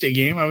Thursday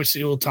game.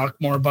 Obviously, we'll talk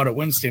more about it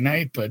Wednesday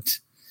night, but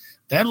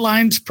that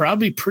line's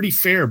probably pretty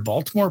fair.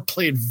 Baltimore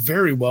played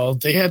very well.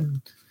 They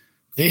had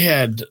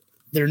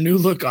their new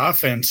look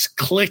offense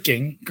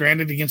clicking,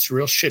 granted against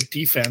real shit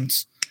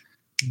defense,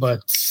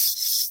 but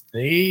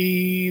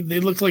they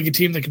look like a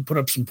team that can put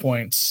up some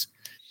points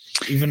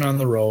even on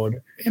the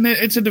road. And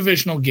it's a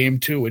divisional game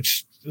too,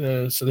 which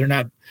so they're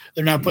not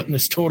putting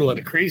this total at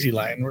a crazy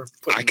line.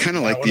 I kind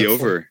of like the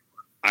over.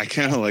 I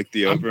kind of like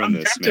the over on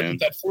this, man.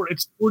 It's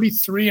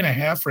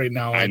 43.5 right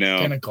now. I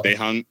know they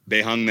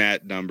hung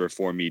that number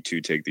for me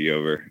to take the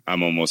over.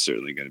 I'm almost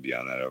certainly going to be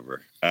on that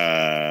over.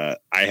 I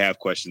have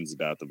questions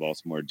about the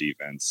Baltimore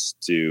defense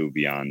too,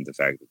 beyond the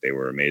fact that they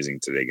were amazing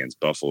today against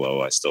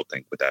Buffalo. I still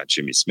think without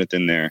Jimmy Smith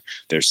in there,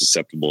 they're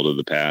susceptible to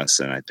the pass.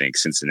 And I think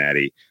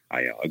Cincinnati,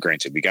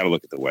 granted, we got to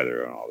look at the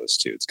weather and all this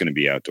too. It's going to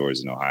be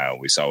outdoors in Ohio.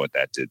 We saw what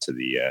that did to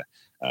the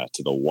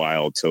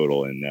wild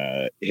total in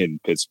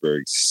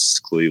Pittsburgh's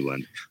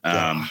Cleveland.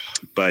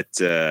 But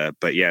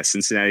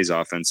Cincinnati's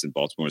offense and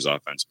Baltimore's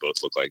offense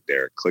both look like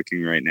they're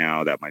clicking right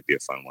now. That might be a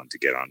fun one to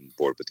get on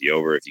board with the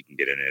over if you can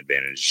get an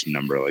advantage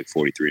number like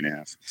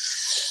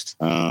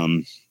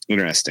 43.5.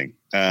 Interesting.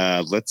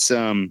 Let's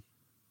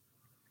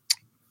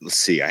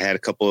see. I had a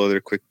couple other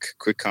quick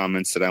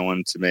comments that I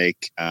wanted to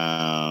make.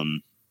 I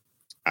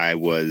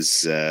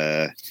was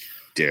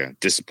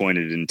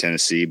disappointed in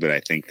Tennessee, but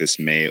I think this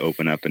may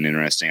open up an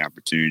interesting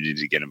opportunity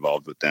to get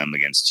involved with them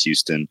against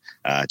Houston.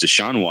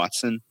 Deshaun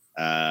Watson,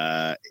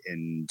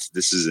 and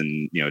this is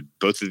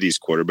both of these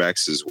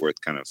quarterbacks is worth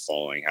kind of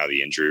following how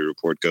the injury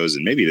report goes,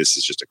 and maybe this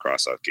is just a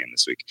cross-off game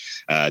this week.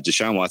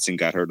 Deshaun Watson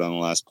got hurt on the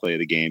last play of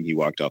the game. He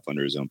walked off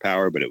under his own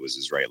power, but it was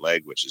his right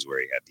leg, which is where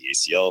he had the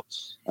ACL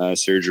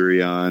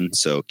surgery on.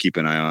 So keep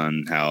an eye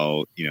on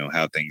how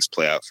things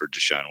play out for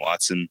Deshaun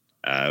Watson.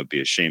 It would be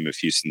a shame if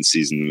Houston's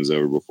season was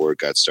over before it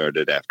got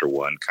started after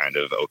one kind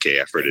of okay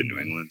effort in New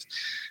England.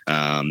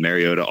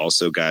 Mariota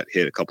also got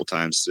hit a couple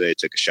times today,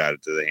 took a shot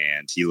into the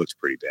hand. He looked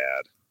pretty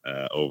bad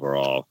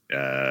overall.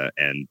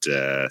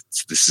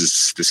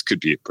 This could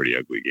be a pretty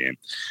ugly game.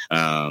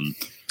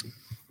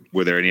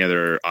 Were there any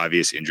other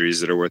obvious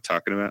injuries that are worth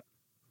talking about?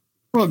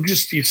 Well,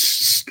 just you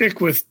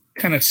stick with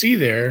Tennessee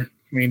there.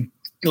 I mean,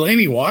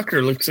 Delaney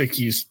Walker looks like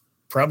he's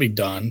probably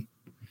done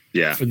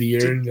for the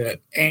year. That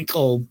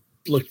ankle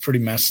looked pretty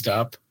messed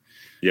up.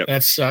 Yep.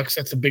 That sucks.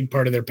 That's a big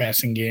part of their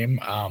passing game.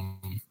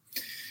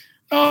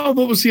 What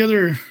was the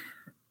other?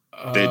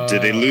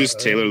 Did they lose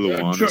Taylor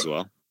Lewan as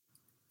well?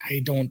 I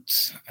don't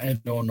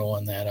know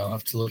on that. I'll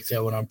have to look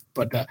that one up.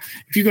 But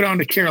if you go down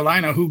to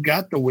Carolina, who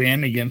got the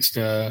win against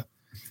a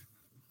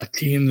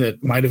team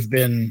that might have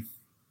been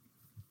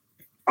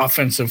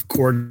offensive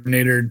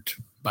coordinated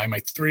by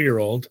my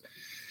 3-year-old,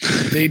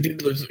 they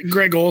did lose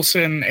Greg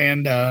Olsen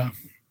and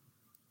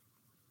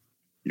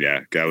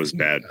that was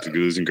bad.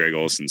 Losing Greg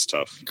Olsen's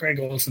tough. Greg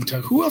Olsen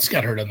tough. Who else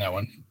got hurt on that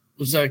one?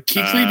 Was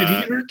Kuechly? Did he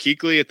get hurt?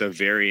 Kuechly at the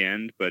very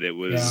end, but it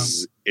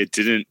was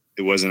it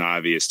wasn't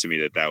obvious to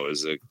me that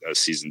was a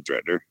season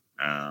threatener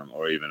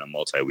or even a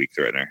multi-week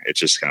threatener. It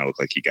just kind of looked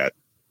like he got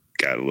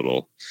a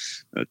little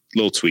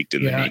tweaked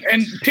in the knee.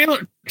 And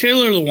Taylor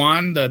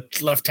Lewan, the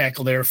left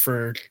tackle there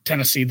for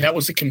Tennessee, that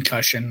was a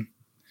concussion.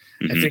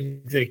 Mm-hmm. I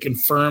think they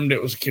confirmed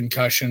it was a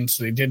concussion,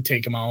 so they did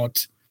take him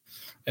out.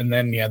 And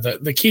then,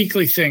 the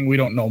Kuechly thing we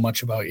don't know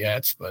much about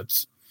yet,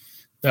 but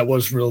that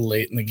was real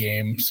late in the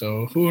game.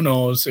 So who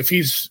knows if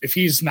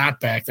he's not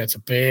back? That's a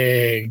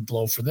big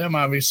blow for them,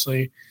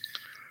 obviously.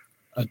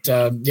 But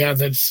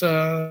that's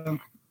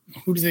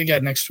who do they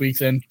got next week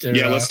then?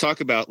 Let's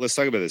talk about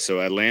this.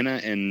 So Atlanta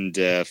and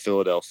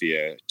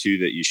Philadelphia, two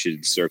that you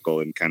should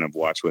circle and kind of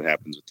watch what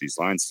happens with these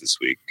lines this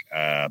week.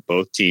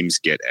 Both teams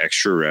get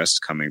extra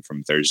rest coming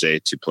from Thursday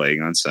to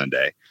playing on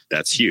Sunday.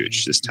 That's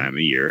huge this time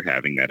of year,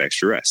 having that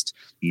extra rest.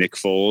 Nick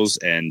Foles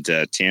and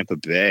Tampa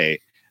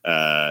Bay.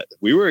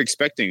 We were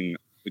expecting.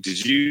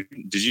 Did you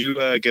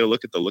get a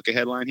look at the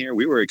Lookahead line here?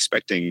 We were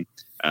expecting.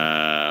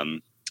 I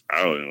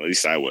don't know. At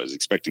least I was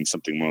expecting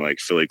something more like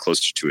Philly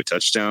closer to a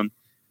touchdown.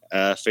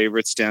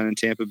 Favorites down in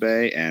Tampa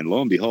Bay, and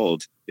lo and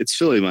behold, it's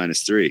Philly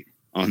 -3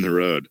 on the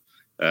road.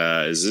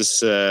 Is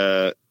this?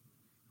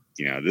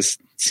 This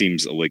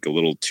seems like a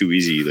little too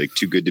easy, like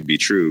too good to be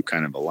true,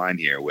 kind of a line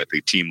here with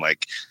a team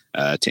like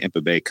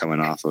Tampa Bay coming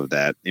off of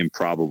that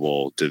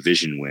improbable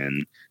division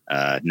win,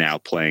 now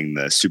playing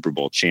the Super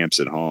Bowl champs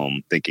at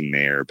home, thinking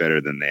they are better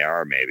than they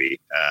are. Maybe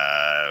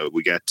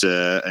we got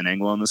an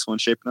angle on this one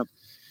shaping up.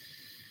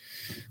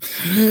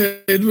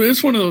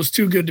 It's one of those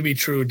too good to be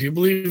true. Do you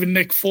believe in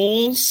Nick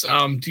Foles?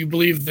 Do you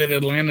believe that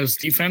Atlanta's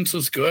defense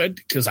was good?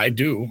 Because I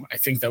do. I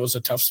think that was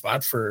a tough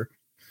spot for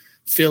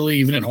Philly,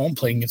 even at home,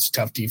 playing against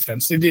tough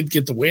defense. They did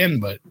get the win,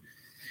 but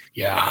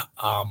yeah,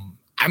 I'm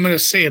going to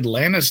say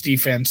Atlanta's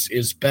defense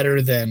is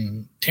better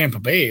than Tampa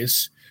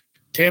Bay's.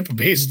 Tampa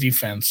Bay's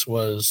defense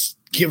was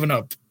giving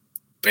up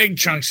big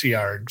chunks of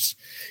yards,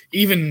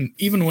 even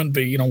when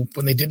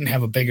they didn't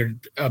have a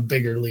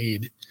bigger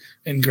lead.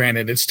 And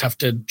granted, it's tough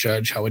to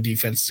judge how a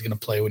defense is going to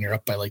play when you're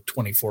up by like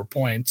 24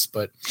 points,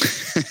 but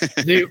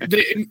they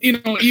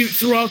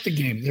throughout the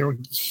game, there were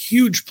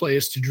huge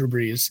plays to Drew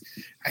Brees.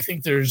 I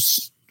think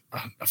there's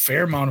a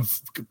fair amount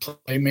of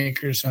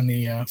playmakers on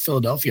the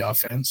Philadelphia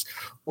offense.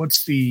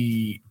 What's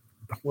the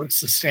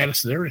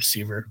status of their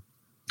receiver?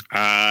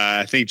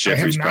 I think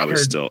Jeffrey's probably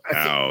still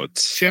out.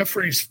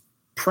 Jeffrey's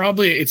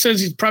it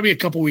says he's probably a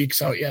couple weeks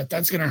out yet.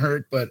 That's going to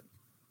hurt, but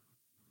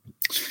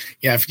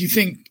yeah, if you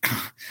think,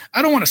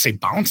 I don't want to say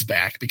bounce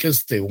back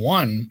because they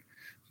won,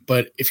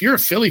 but if you're a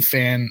Philly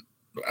fan,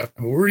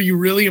 were you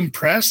really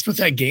impressed with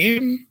that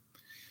game?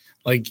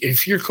 Like,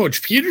 if you're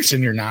Coach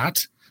Peterson, you're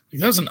not.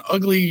 That was an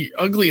ugly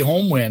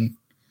home win.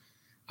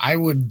 I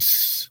would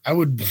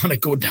want to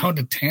go down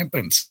to Tampa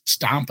and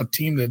stomp a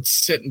team that's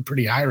sitting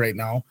pretty high right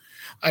now.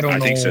 I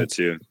think so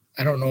too.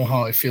 I don't know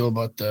how I feel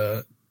about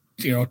the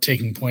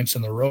taking points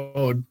on the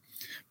road.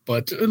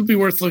 But it'll be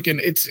worth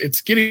looking.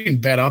 It's getting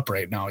bet up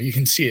right now. You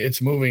can see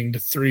it's moving to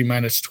 3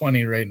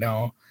 -20 right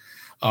now.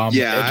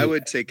 I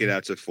would take it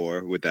out to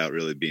 4 without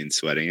really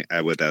sweating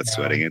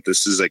it.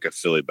 This is like a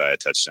Philly by a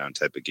touchdown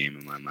type of game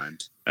in my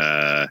mind.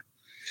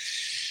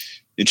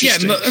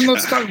 Interesting. Yeah, and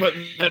let's talk about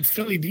that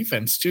Philly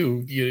defense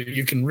too.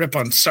 You can rip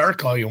on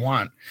Sark all you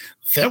want.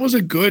 That was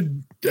a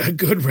good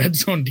red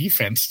zone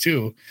defense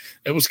too.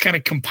 It was kind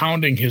of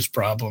compounding his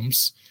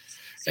problems.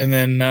 And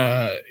then,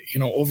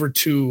 over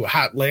to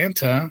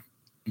Atlanta,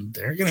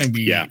 they're going to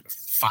be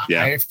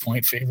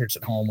 5-point favorites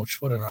at home, which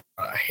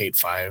I hate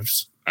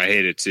 5s. I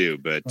hate it too,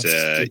 but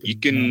you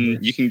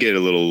can get a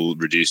little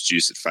reduced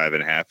juice at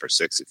 5.5 or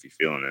 6 if you're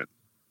feeling it.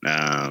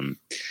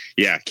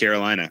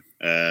 Carolina,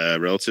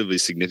 relatively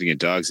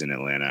significant dogs in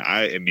Atlanta.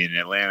 I mean,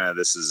 Atlanta,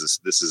 this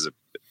is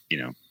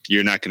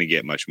you're not going to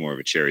get much more of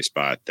a cherry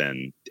spot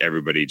than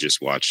everybody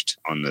just watched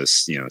on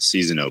this,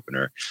 season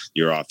opener.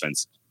 Your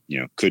offense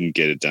couldn't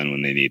get it done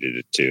when they needed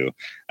it to.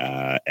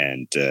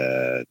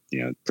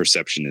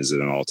 Perception is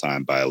at an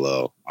all-time buy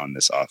low on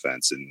this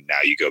offense. And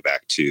now you go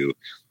back to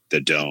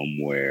the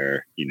dome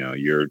where,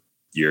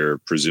 you're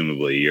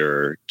presumably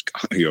your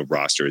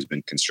roster has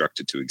been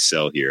constructed to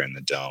excel here in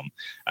the dome.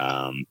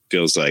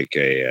 Feels like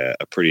a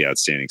pretty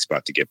outstanding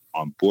spot to get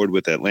on board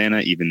with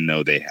Atlanta, even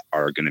though they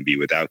are going to be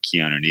without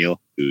Keanu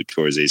Neal, who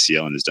tore his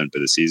ACL and is done for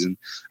the season.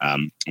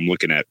 I'm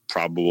looking at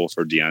probable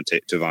for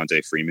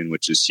Devontae Freeman,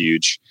 which is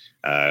huge.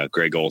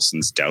 Greg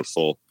Olson's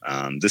doubtful.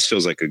 This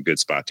feels like a good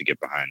spot to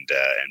get behind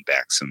and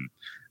back some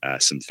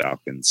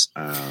Falcons.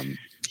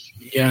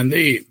 And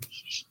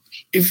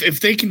if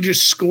they can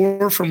just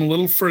score from a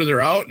little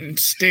further out and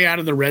stay out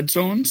of the red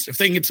zones, if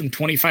they can get some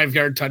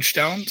 25-yard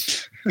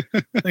touchdowns,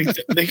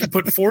 they can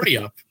put 40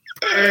 up.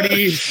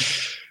 30.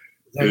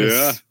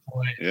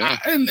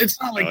 And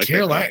it's not like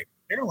Carolina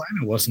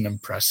wasn't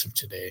impressive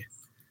today.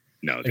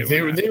 No,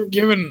 they were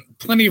given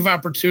plenty of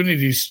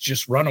opportunities to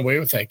just run away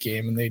with that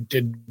game, and they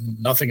did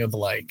nothing of the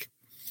like.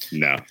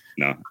 No.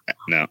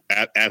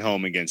 At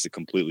home against a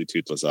completely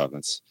toothless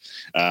offense.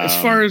 As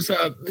far as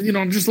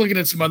I'm just looking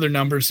at some other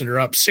numbers that are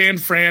up. San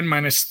Fran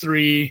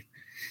 -3.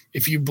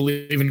 If you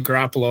believe in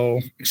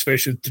Garoppolo,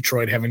 especially with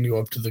Detroit having to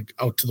go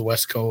out to the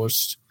West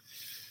Coast,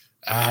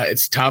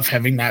 it's tough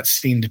having not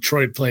seen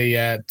Detroit play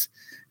yet.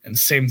 And the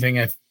same thing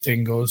I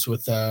think goes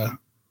with the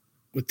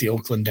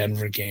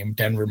Oakland-Denver game.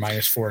 Denver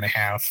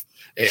 -4.5.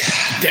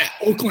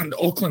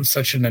 Oakland's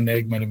such an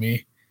enigma to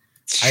me.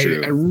 I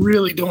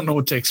really don't know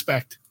what to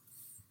expect.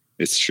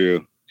 It's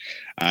true.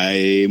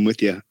 I'm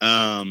with you.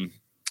 I'm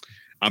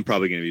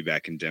probably going to be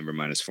back in Denver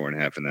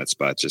 -4.5 in that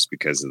spot just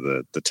because of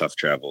the tough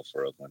travel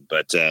for Oakland.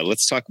 But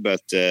let's talk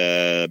about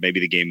maybe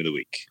the game of the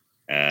week.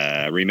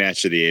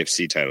 Rematch of the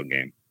AFC title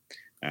game.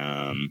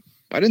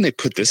 Why didn't they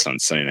put this on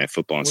Sunday Night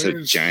Football instead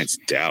of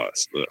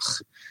Giants-Dallas?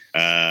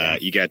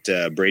 You got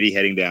Brady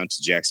heading down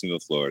to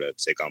Jacksonville, Florida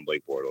to take on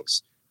Blake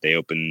Bortles. They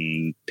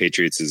open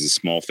Patriots as a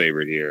small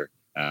favorite here.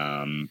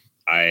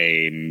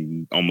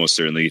 I'm almost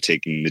certainly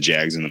taking the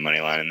Jags in the money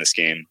line in this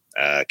game.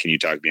 Can you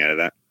talk me out of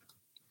that?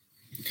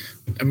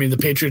 I mean, the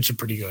Patriots are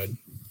pretty good.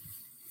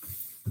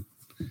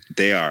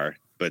 They are,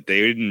 but they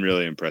didn't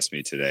really impress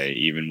me today,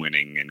 even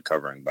winning and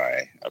covering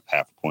by a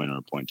half a point or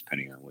a point,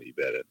 depending on what you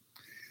bet it.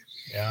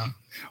 Yeah.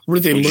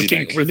 Were they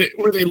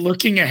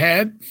looking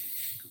ahead?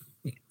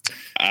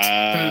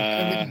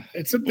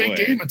 It's a big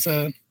game.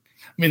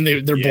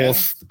 They're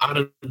both out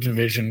of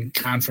division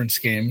conference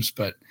games,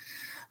 but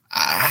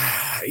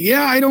I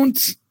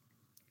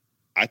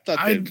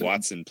thought that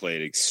Watson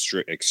played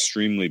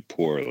extremely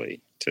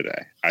poorly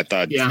today. I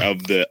thought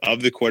of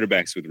the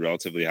quarterbacks with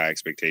relatively high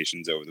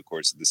expectations over the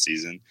course of the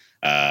season,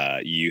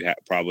 you have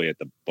probably at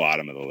the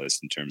bottom of the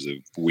list in terms of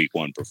week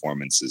one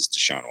performances,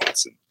 Deshaun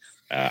Watson.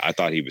 I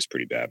thought he was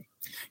pretty bad.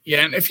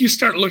 Yeah, and if you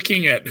start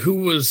looking at who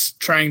was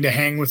trying to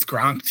hang with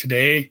Gronk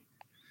today,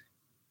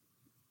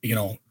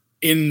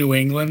 in New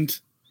England,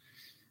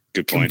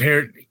 good point.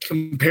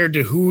 Compared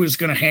to who is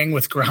going to hang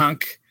with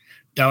Gronk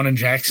down in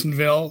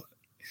Jacksonville.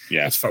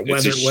 Yeah, as far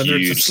whether it's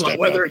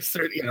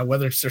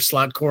their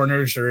slot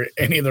corners or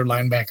any of their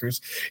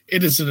linebackers,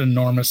 it is an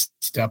enormous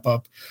step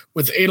up.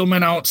 With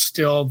Edelman out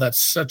still,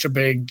 that's such a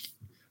big.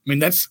 I mean,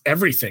 that's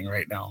everything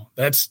right now.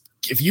 That's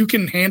if you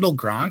can handle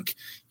Gronk,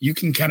 you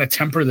can kind of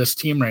temper this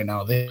team right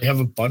now. They have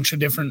a bunch of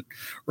different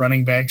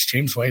running backs.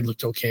 James White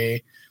looked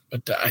okay,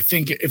 but I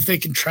think if they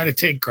can try to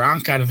take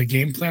Gronk out of the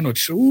game plan,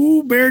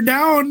 bear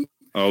down.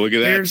 Oh, look at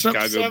that. Bears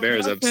Chicago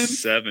Bears up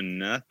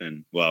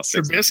 7-0. Well,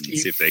 Trubisky,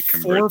 see if they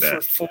convert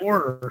 4 for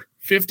 4,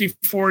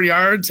 54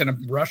 yards and a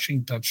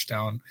rushing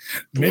touchdown.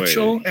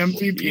 Mitchell,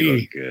 MVP. You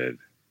look good.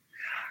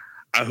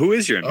 Who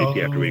is your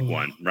MVP after week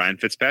one? Ryan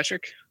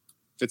Fitzpatrick?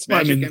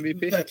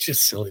 MVP? That's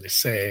just silly to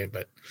say,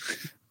 but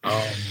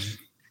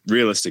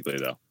realistically,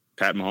 though,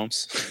 Pat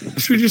Mahomes.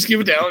 Should we just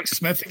give it to Alex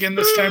Smith again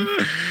this time?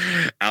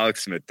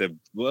 Alex Smith.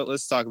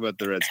 Let's talk about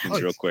the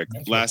Redskins real quick.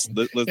 As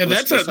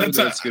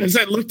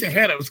I looked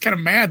ahead, I was kind of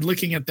mad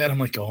looking at that. I'm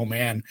like, oh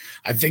man,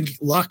 I think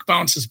Luck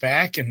bounces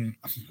back, and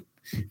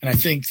I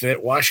think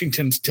that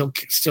Washington's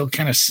still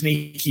kind of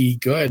sneaky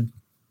good,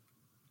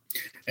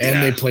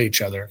 and they play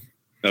each other.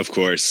 Of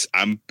course.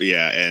 And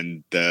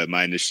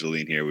my initial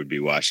lean here would be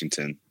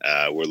Washington.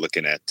 We're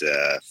looking at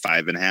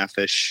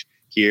 5.5-ish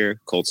here,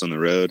 Colts on the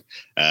road.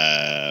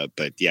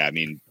 But yeah, I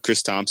mean,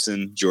 Chris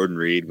Thompson, Jordan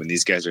Reed, when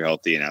these guys are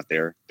healthy and out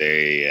there,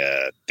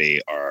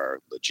 they are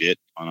legit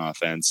on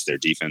offense. Their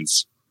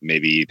defense,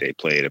 maybe they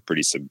played a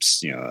pretty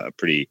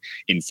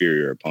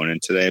inferior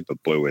opponent today,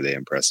 but boy, were they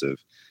impressive.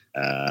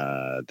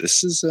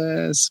 This is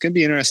it's going to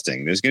be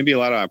interesting. There's going to be a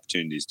lot of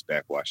opportunities to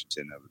back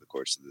Washington over the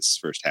course of this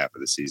first half of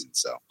the season.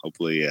 So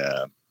hopefully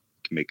can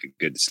make a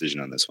good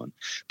decision on this one.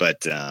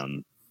 But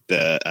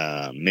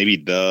maybe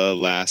the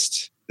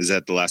last, is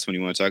that the last one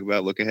you want to talk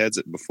about? Look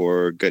aheads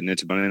before getting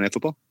into Monday Night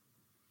Football?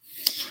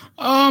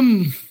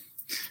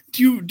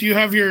 Do you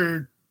have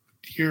your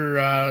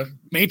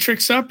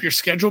matrix up, your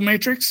schedule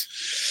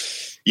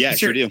matrix? Yeah,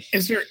 sure do.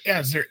 Is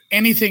there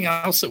anything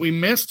else that we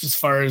missed as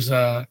far as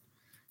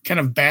kind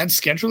of bad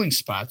scheduling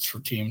spots for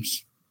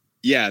teams?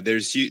 Yeah,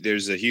 there's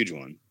a huge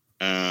one.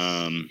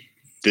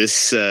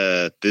 This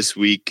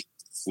week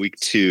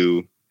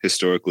 2,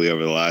 historically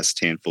over the last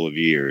handful of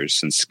years,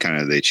 since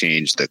kind of they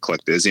changed the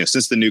collective,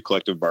 since the new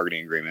collective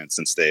bargaining agreement,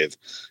 since they've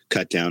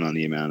cut down on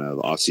the amount of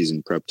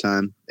off-season prep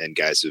time and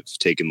guys have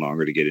taken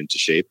longer to get into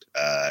shape,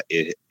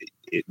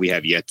 we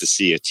have yet to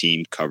see a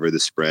team cover the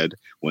spread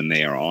when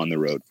they are on the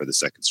road for the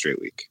second straight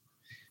week.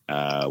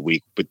 And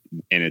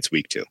it's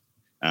week 2.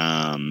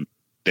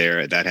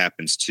 That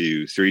happens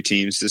to 3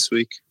 teams this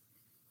week: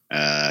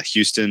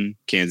 Houston,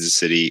 Kansas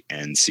City,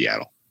 and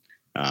Seattle.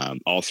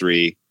 All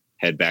 3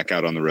 head back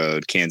out on the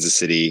road. Kansas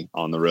City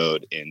on the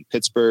road in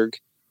Pittsburgh,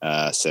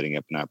 setting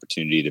up an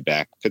opportunity to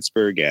back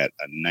Pittsburgh at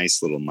a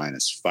nice little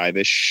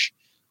 -5-ish.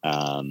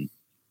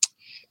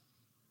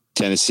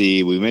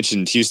 Tennessee, we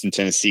mentioned Houston,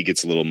 Tennessee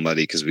gets a little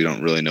muddy because we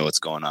don't really know what's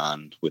going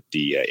on with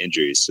the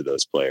injuries to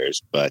those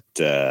players. But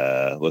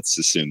let's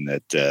assume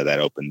that that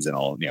opens and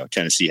all.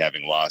 Tennessee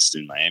having lost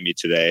in Miami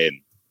today,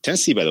 and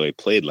Tennessee, by the way,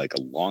 played like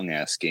a long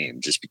ass game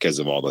just because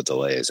of all the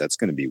delays. That's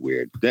going to be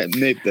weird.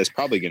 That's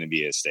probably going to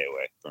be a stay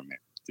away from me,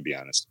 to be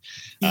honest.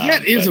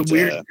 It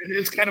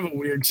is kind of a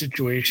weird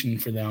situation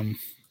for them.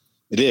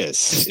 It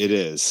is.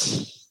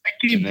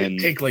 That game did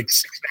take like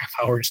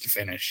 6.5 hours to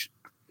finish.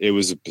 It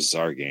was a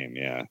bizarre game,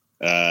 yeah.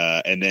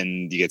 And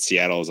then you get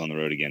Seattle's on the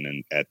road again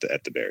and at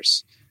the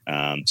Bears.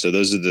 So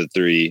those are the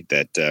 3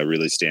 that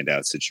really stand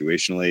out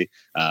situationally.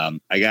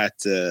 I got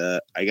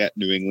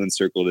New England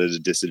circled as a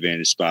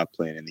disadvantaged spot,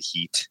 playing in the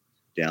heat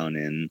down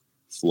in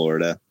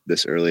Florida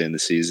this early in the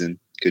season.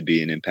 Could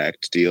be an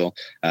impact deal.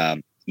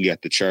 You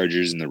got the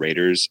Chargers and the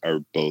Raiders are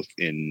both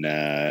in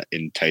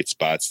tight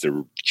spots.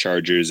 The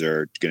Chargers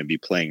are going to be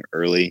playing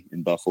early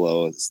in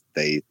Buffalo, as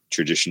they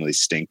traditionally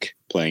stink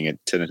playing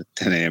at 10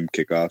 a.m.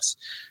 kickoffs.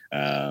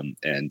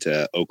 And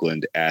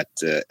Oakland at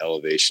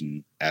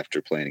elevation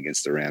after playing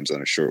against the Rams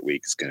on a short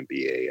week is going to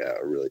be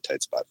a really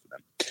tight spot for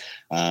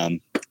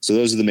them. So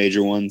those are the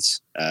major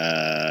ones.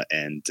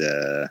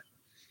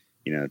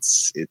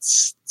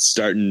 It's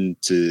starting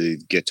to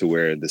get to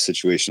where the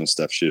situational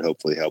stuff should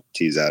hopefully help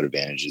tease out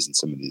advantages in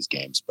some of these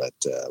games, but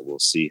we'll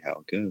see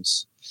how it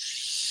goes.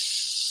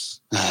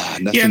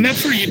 And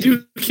that's where you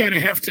do kind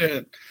of have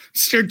to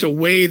start to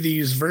weigh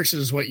these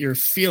versus what you're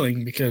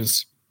feeling,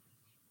 because,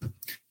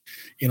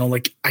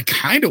 I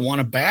kind of want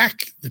to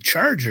back the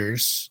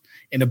Chargers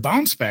in a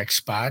bounce back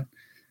spot,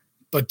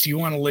 but do you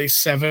want to lay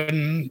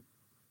 7+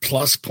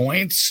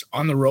 points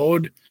on the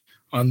road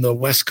on the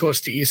West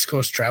Coast to East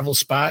Coast travel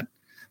spot?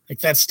 Like,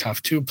 that's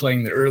tough too,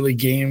 playing the early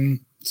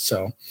game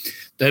So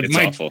that It's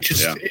might awful.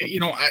 just,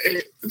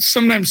 Yeah.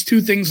 sometimes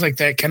two things like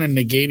that kind of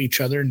negate each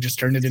other and just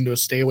turn it into a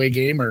stay away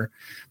game, or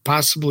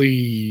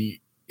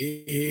possibly,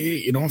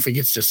 if it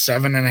gets to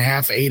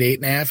 7.5,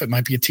 8.5, it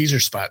might be a teaser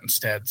spot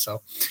instead.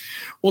 So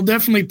we'll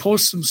definitely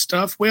post some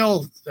stuff.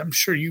 Well, I'm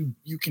sure you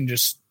can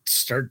just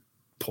start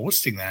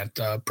posting that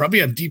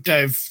probably on Deep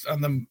Dive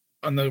on the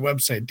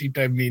website,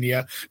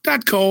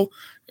 deepdivemedia.co.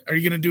 Are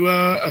you going to do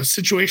a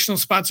situational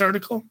spots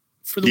article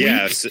for the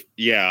week?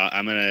 Yeah,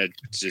 I'm gonna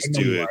just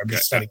do it.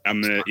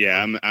 I'm gonna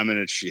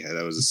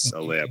that was a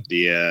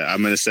layup.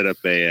 I'm gonna set up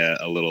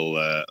a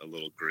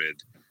little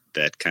grid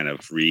that kind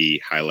of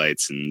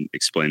highlights and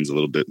explains a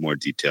little bit more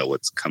detail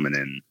what's coming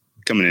in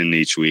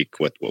each week,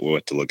 what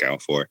to look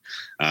out for,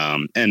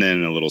 and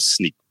then a little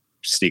sneak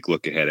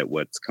look ahead at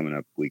what's coming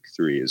up week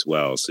 3 as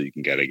well, so you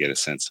can get a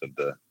sense of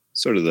the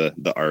sort of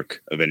the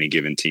arc of any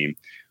given team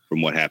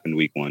from what happened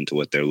week 1 to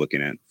what they're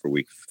looking at for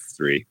week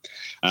 3.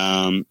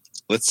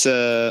 Let's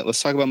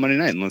talk about Monday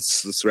night, and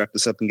let's wrap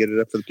this up and get it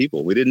up for the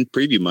people. We didn't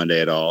preview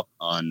Monday at all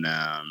on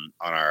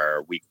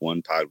our week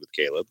 1 pod with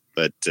Caleb,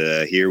 but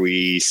here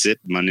we sit.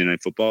 Monday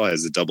Night Football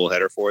as a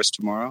doubleheader for us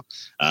tomorrow.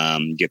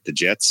 Get the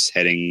Jets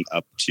heading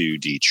up to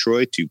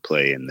Detroit to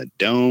play in the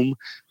Dome.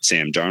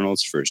 Sam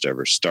Darnold's first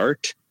ever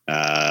start.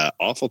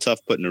 Awful tough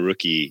putting a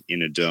rookie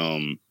in a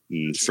dome,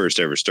 first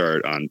ever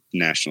start on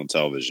national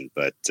television,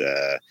 but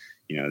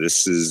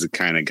this is the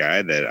kind of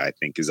guy that I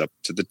think is up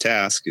to the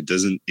task. It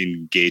doesn't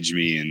engage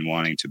me in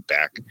wanting to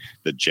back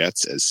the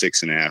Jets as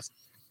 6.5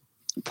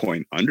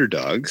 point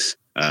underdogs.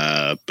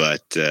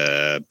 But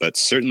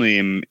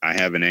certainly I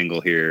have an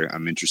angle here.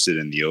 I'm interested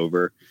in the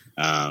over,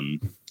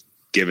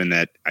 given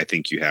that I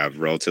think you have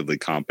relatively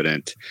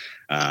competent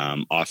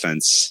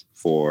offense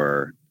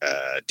for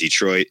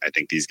Detroit. I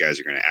think these guys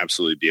are going to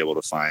absolutely be able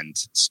to find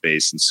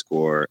space and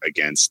score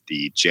against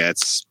the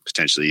Jets,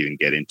 potentially even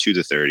get into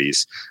the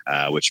 30s,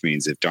 which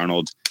means if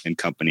Darnold and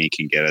company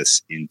can get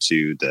us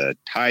into the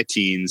high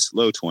teens,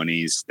 low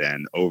 20s,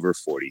 then over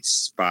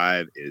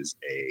 45 is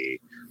a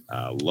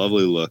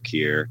lovely look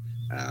here.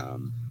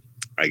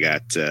 I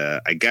got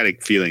a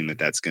feeling that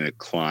that's going to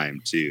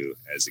climb too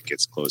as it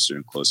gets closer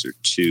and closer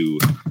to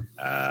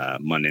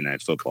Monday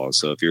Night Football.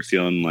 So if you're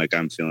feeling like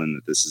I'm feeling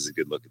that this is a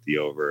good look at the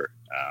over,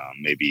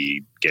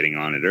 maybe getting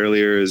on it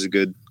earlier is a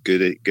good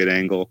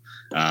angle.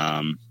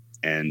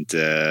 And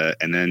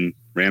then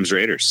Rams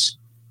Raiders.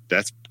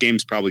 That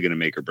game's probably going to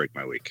make or break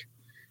my week.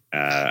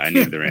 I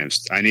need the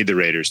Rams. I need the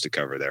Raiders to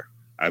cover there.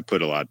 I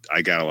got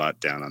a lot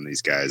down on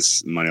these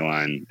guys, money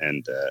line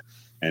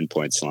and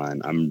points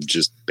line. I'm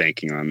just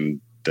banking on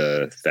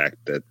the fact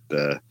that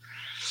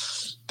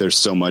there's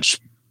so much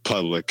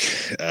public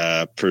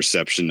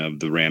perception of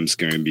the Rams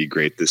going to be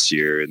great this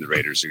year and the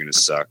Raiders are going to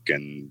suck,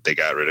 and they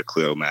got rid of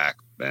Khalil Mack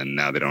and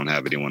now they don't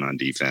have anyone on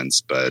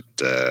defense, but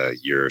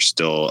you're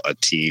still a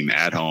team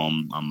at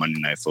home on Monday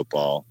Night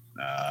Football.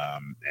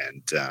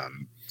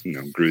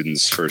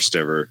 Gruden's first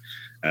ever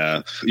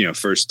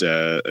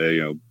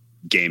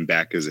game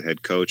back as a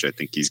head coach. I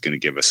think he's going to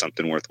give us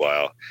something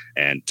worthwhile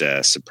and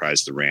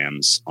surprise the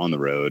Rams on the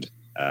road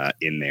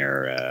in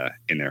their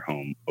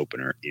home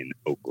opener in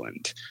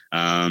Oakland.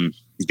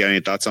 You got any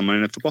thoughts on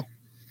Monday Night Football?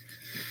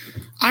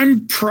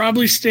 I'm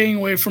probably staying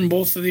away from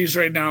both of these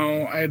right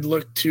now. I'd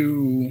look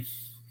to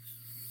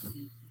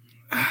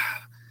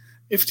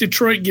if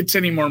Detroit gets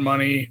any more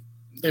money,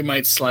 they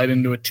might slide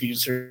into a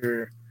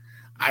teaser.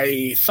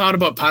 I thought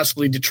about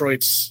possibly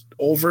Detroit's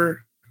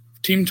over,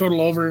 team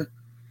total over.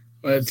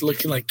 But it's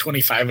looking like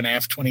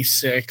 25.5,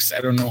 26. I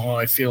don't know how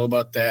I feel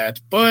about that.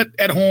 But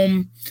at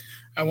home,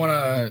 I want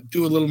to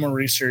do a little more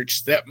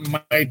research. That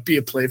might be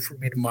a play for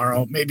me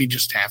tomorrow, maybe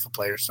just half a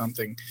play or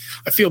something.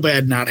 I feel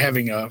bad not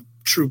having a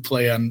true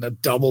play on a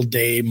double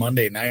day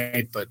Monday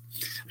night, but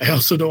I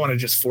also don't want to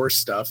just force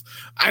stuff.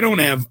 I don't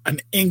have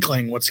an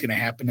inkling what's going to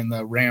happen in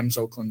the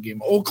Rams-Oakland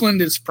game.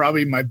 Oakland is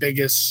probably my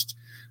biggest,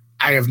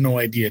 I have no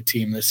idea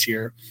team this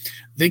year.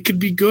 They could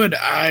be good.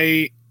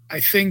 I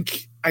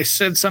think I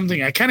said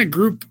something. I kind of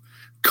group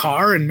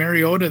Carr and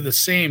Mariota the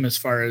same as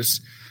far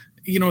as,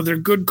 they're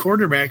good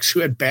quarterbacks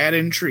who had bad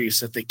injuries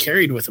that they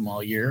carried with them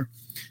all year,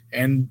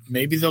 and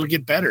maybe they'll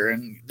get better.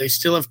 And they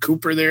still have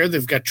Cooper there.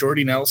 They've got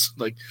Jordy Nelson.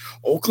 Like,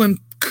 Oakland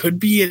could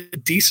be a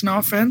decent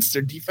offense.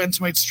 Their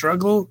defense might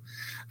struggle.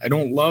 I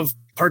don't love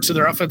parts of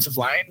their offensive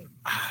line.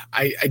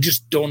 I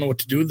just don't know what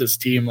to do with this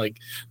team. Like,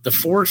 the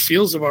 4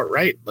 feels about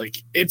right. Like,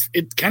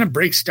 it kind of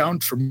breaks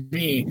down for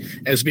me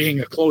as being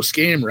a close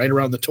game right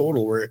around the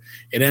total where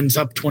it ends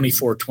up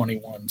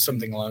 24-21,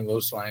 something along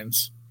those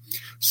lines.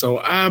 So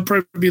I'll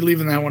probably be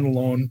leaving that one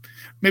alone.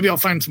 Maybe I'll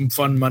find some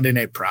fun Monday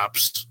night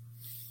props.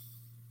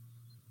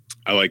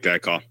 I like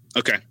that call.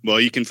 Okay. Well,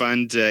 you can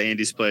find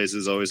Andy's plays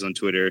as always on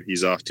Twitter.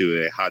 He's off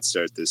to a hot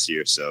start this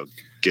year, so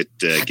get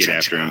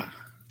after him.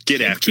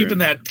 Keeping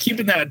that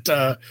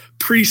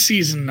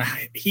preseason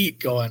heat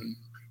going.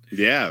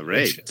 Yeah,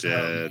 right.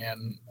 NFL.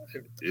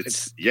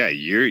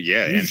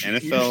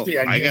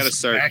 I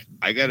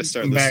gotta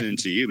start listening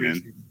to you,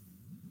 man.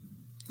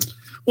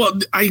 Well,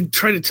 I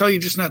try to tell you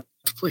just not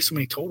to play so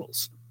many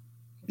totals.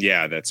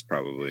 Yeah, that's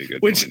probably a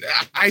good Which point.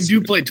 I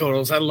do play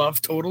totals. I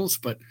love totals,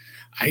 but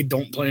I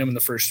don't play them in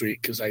the first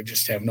week because I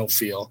just have no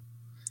feel.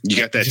 You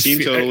got that team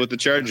total with the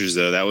Chargers,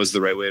 though. That was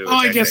the right way to attack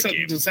I guess that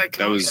game. Does that count?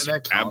 That was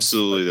that counts,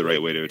 absolutely the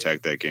right way to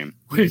attack that game.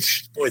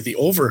 Which, boy, the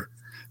over.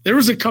 There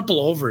was a couple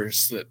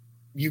overs that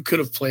you could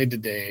have played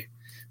today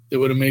that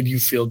would have made you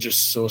feel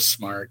just so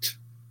smart.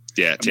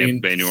 Yeah,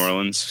 Tampa Bay, New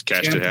Orleans,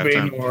 cashed at halftime.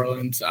 Tampa Bay, New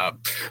Orleans.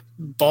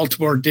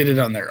 Baltimore did it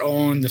on their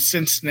own. The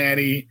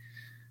Cincinnati,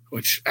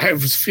 which I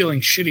was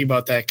feeling shitty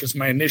about that because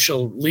my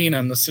initial lean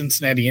on the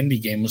Cincinnati Indy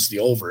game was the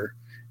over.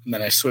 And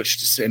then I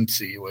switched to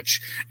Cincy, which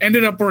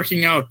ended up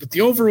working out. But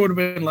the over would have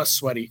been less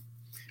sweaty.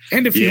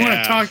 And if you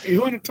want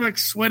to talk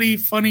sweaty,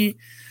 funny,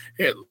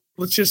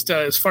 let's just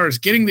as far as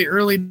getting the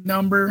early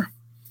number,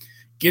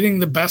 getting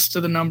the best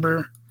of the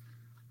number,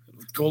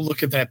 go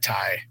look at that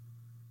tie.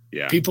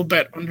 Yeah, people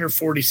bet under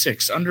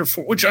 46,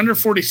 which under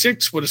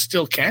 46 would have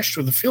still cashed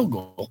with a field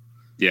goal.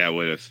 Yeah, it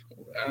would have.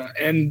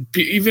 And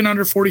even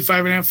under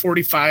 45.5,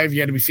 45,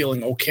 you had to be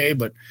feeling okay.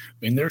 But I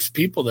mean, there's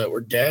people that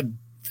were dead.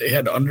 They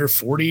had under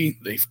 40.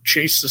 They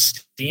chased the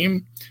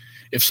steam.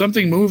 If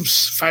something moves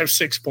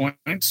 5-6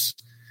 points,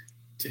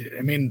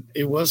 I mean,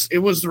 it was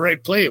the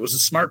right play. It was a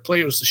smart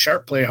play. It was a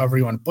sharp play, however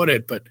you want to put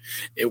it. But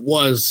it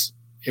was.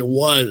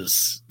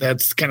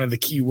 That's kind of the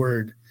key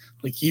word.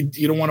 Like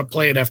you don't want to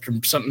play it after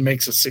something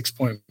makes a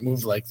 6-point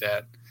move like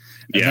that.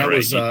 And yeah, it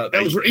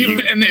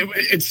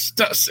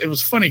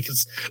was funny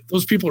because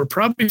those people were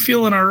probably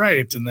feeling all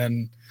right, and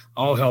then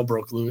all hell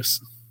broke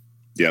loose.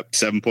 Yep,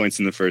 7 points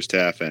in the first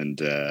half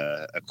and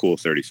a cool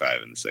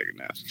 35 in the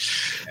second half.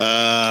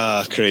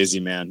 Crazy,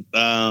 man.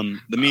 Let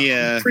me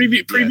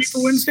preview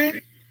for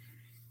Wednesday.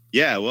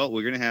 Yeah, well,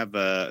 we're gonna have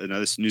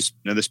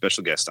another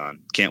special guest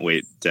on. Can't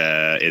wait.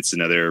 It's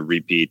another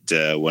repeat,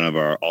 one of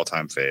our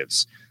all-time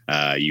faves.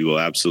 You will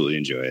absolutely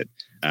enjoy it.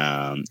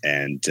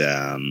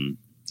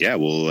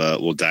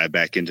 We'll dive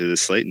back into the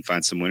slate and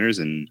find some winners,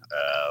 and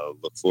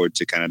look forward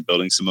to kind of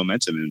building some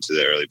momentum into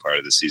the early part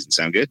of the season.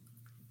 Sound good?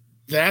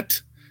 That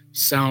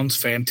sounds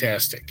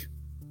fantastic.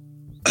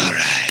 All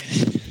right.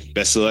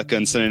 Best of luck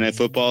on Sunday Night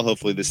Football.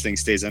 Hopefully this thing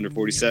stays under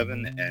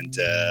 47, and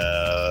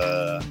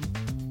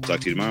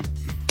talk to you tomorrow.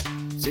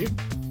 See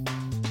you.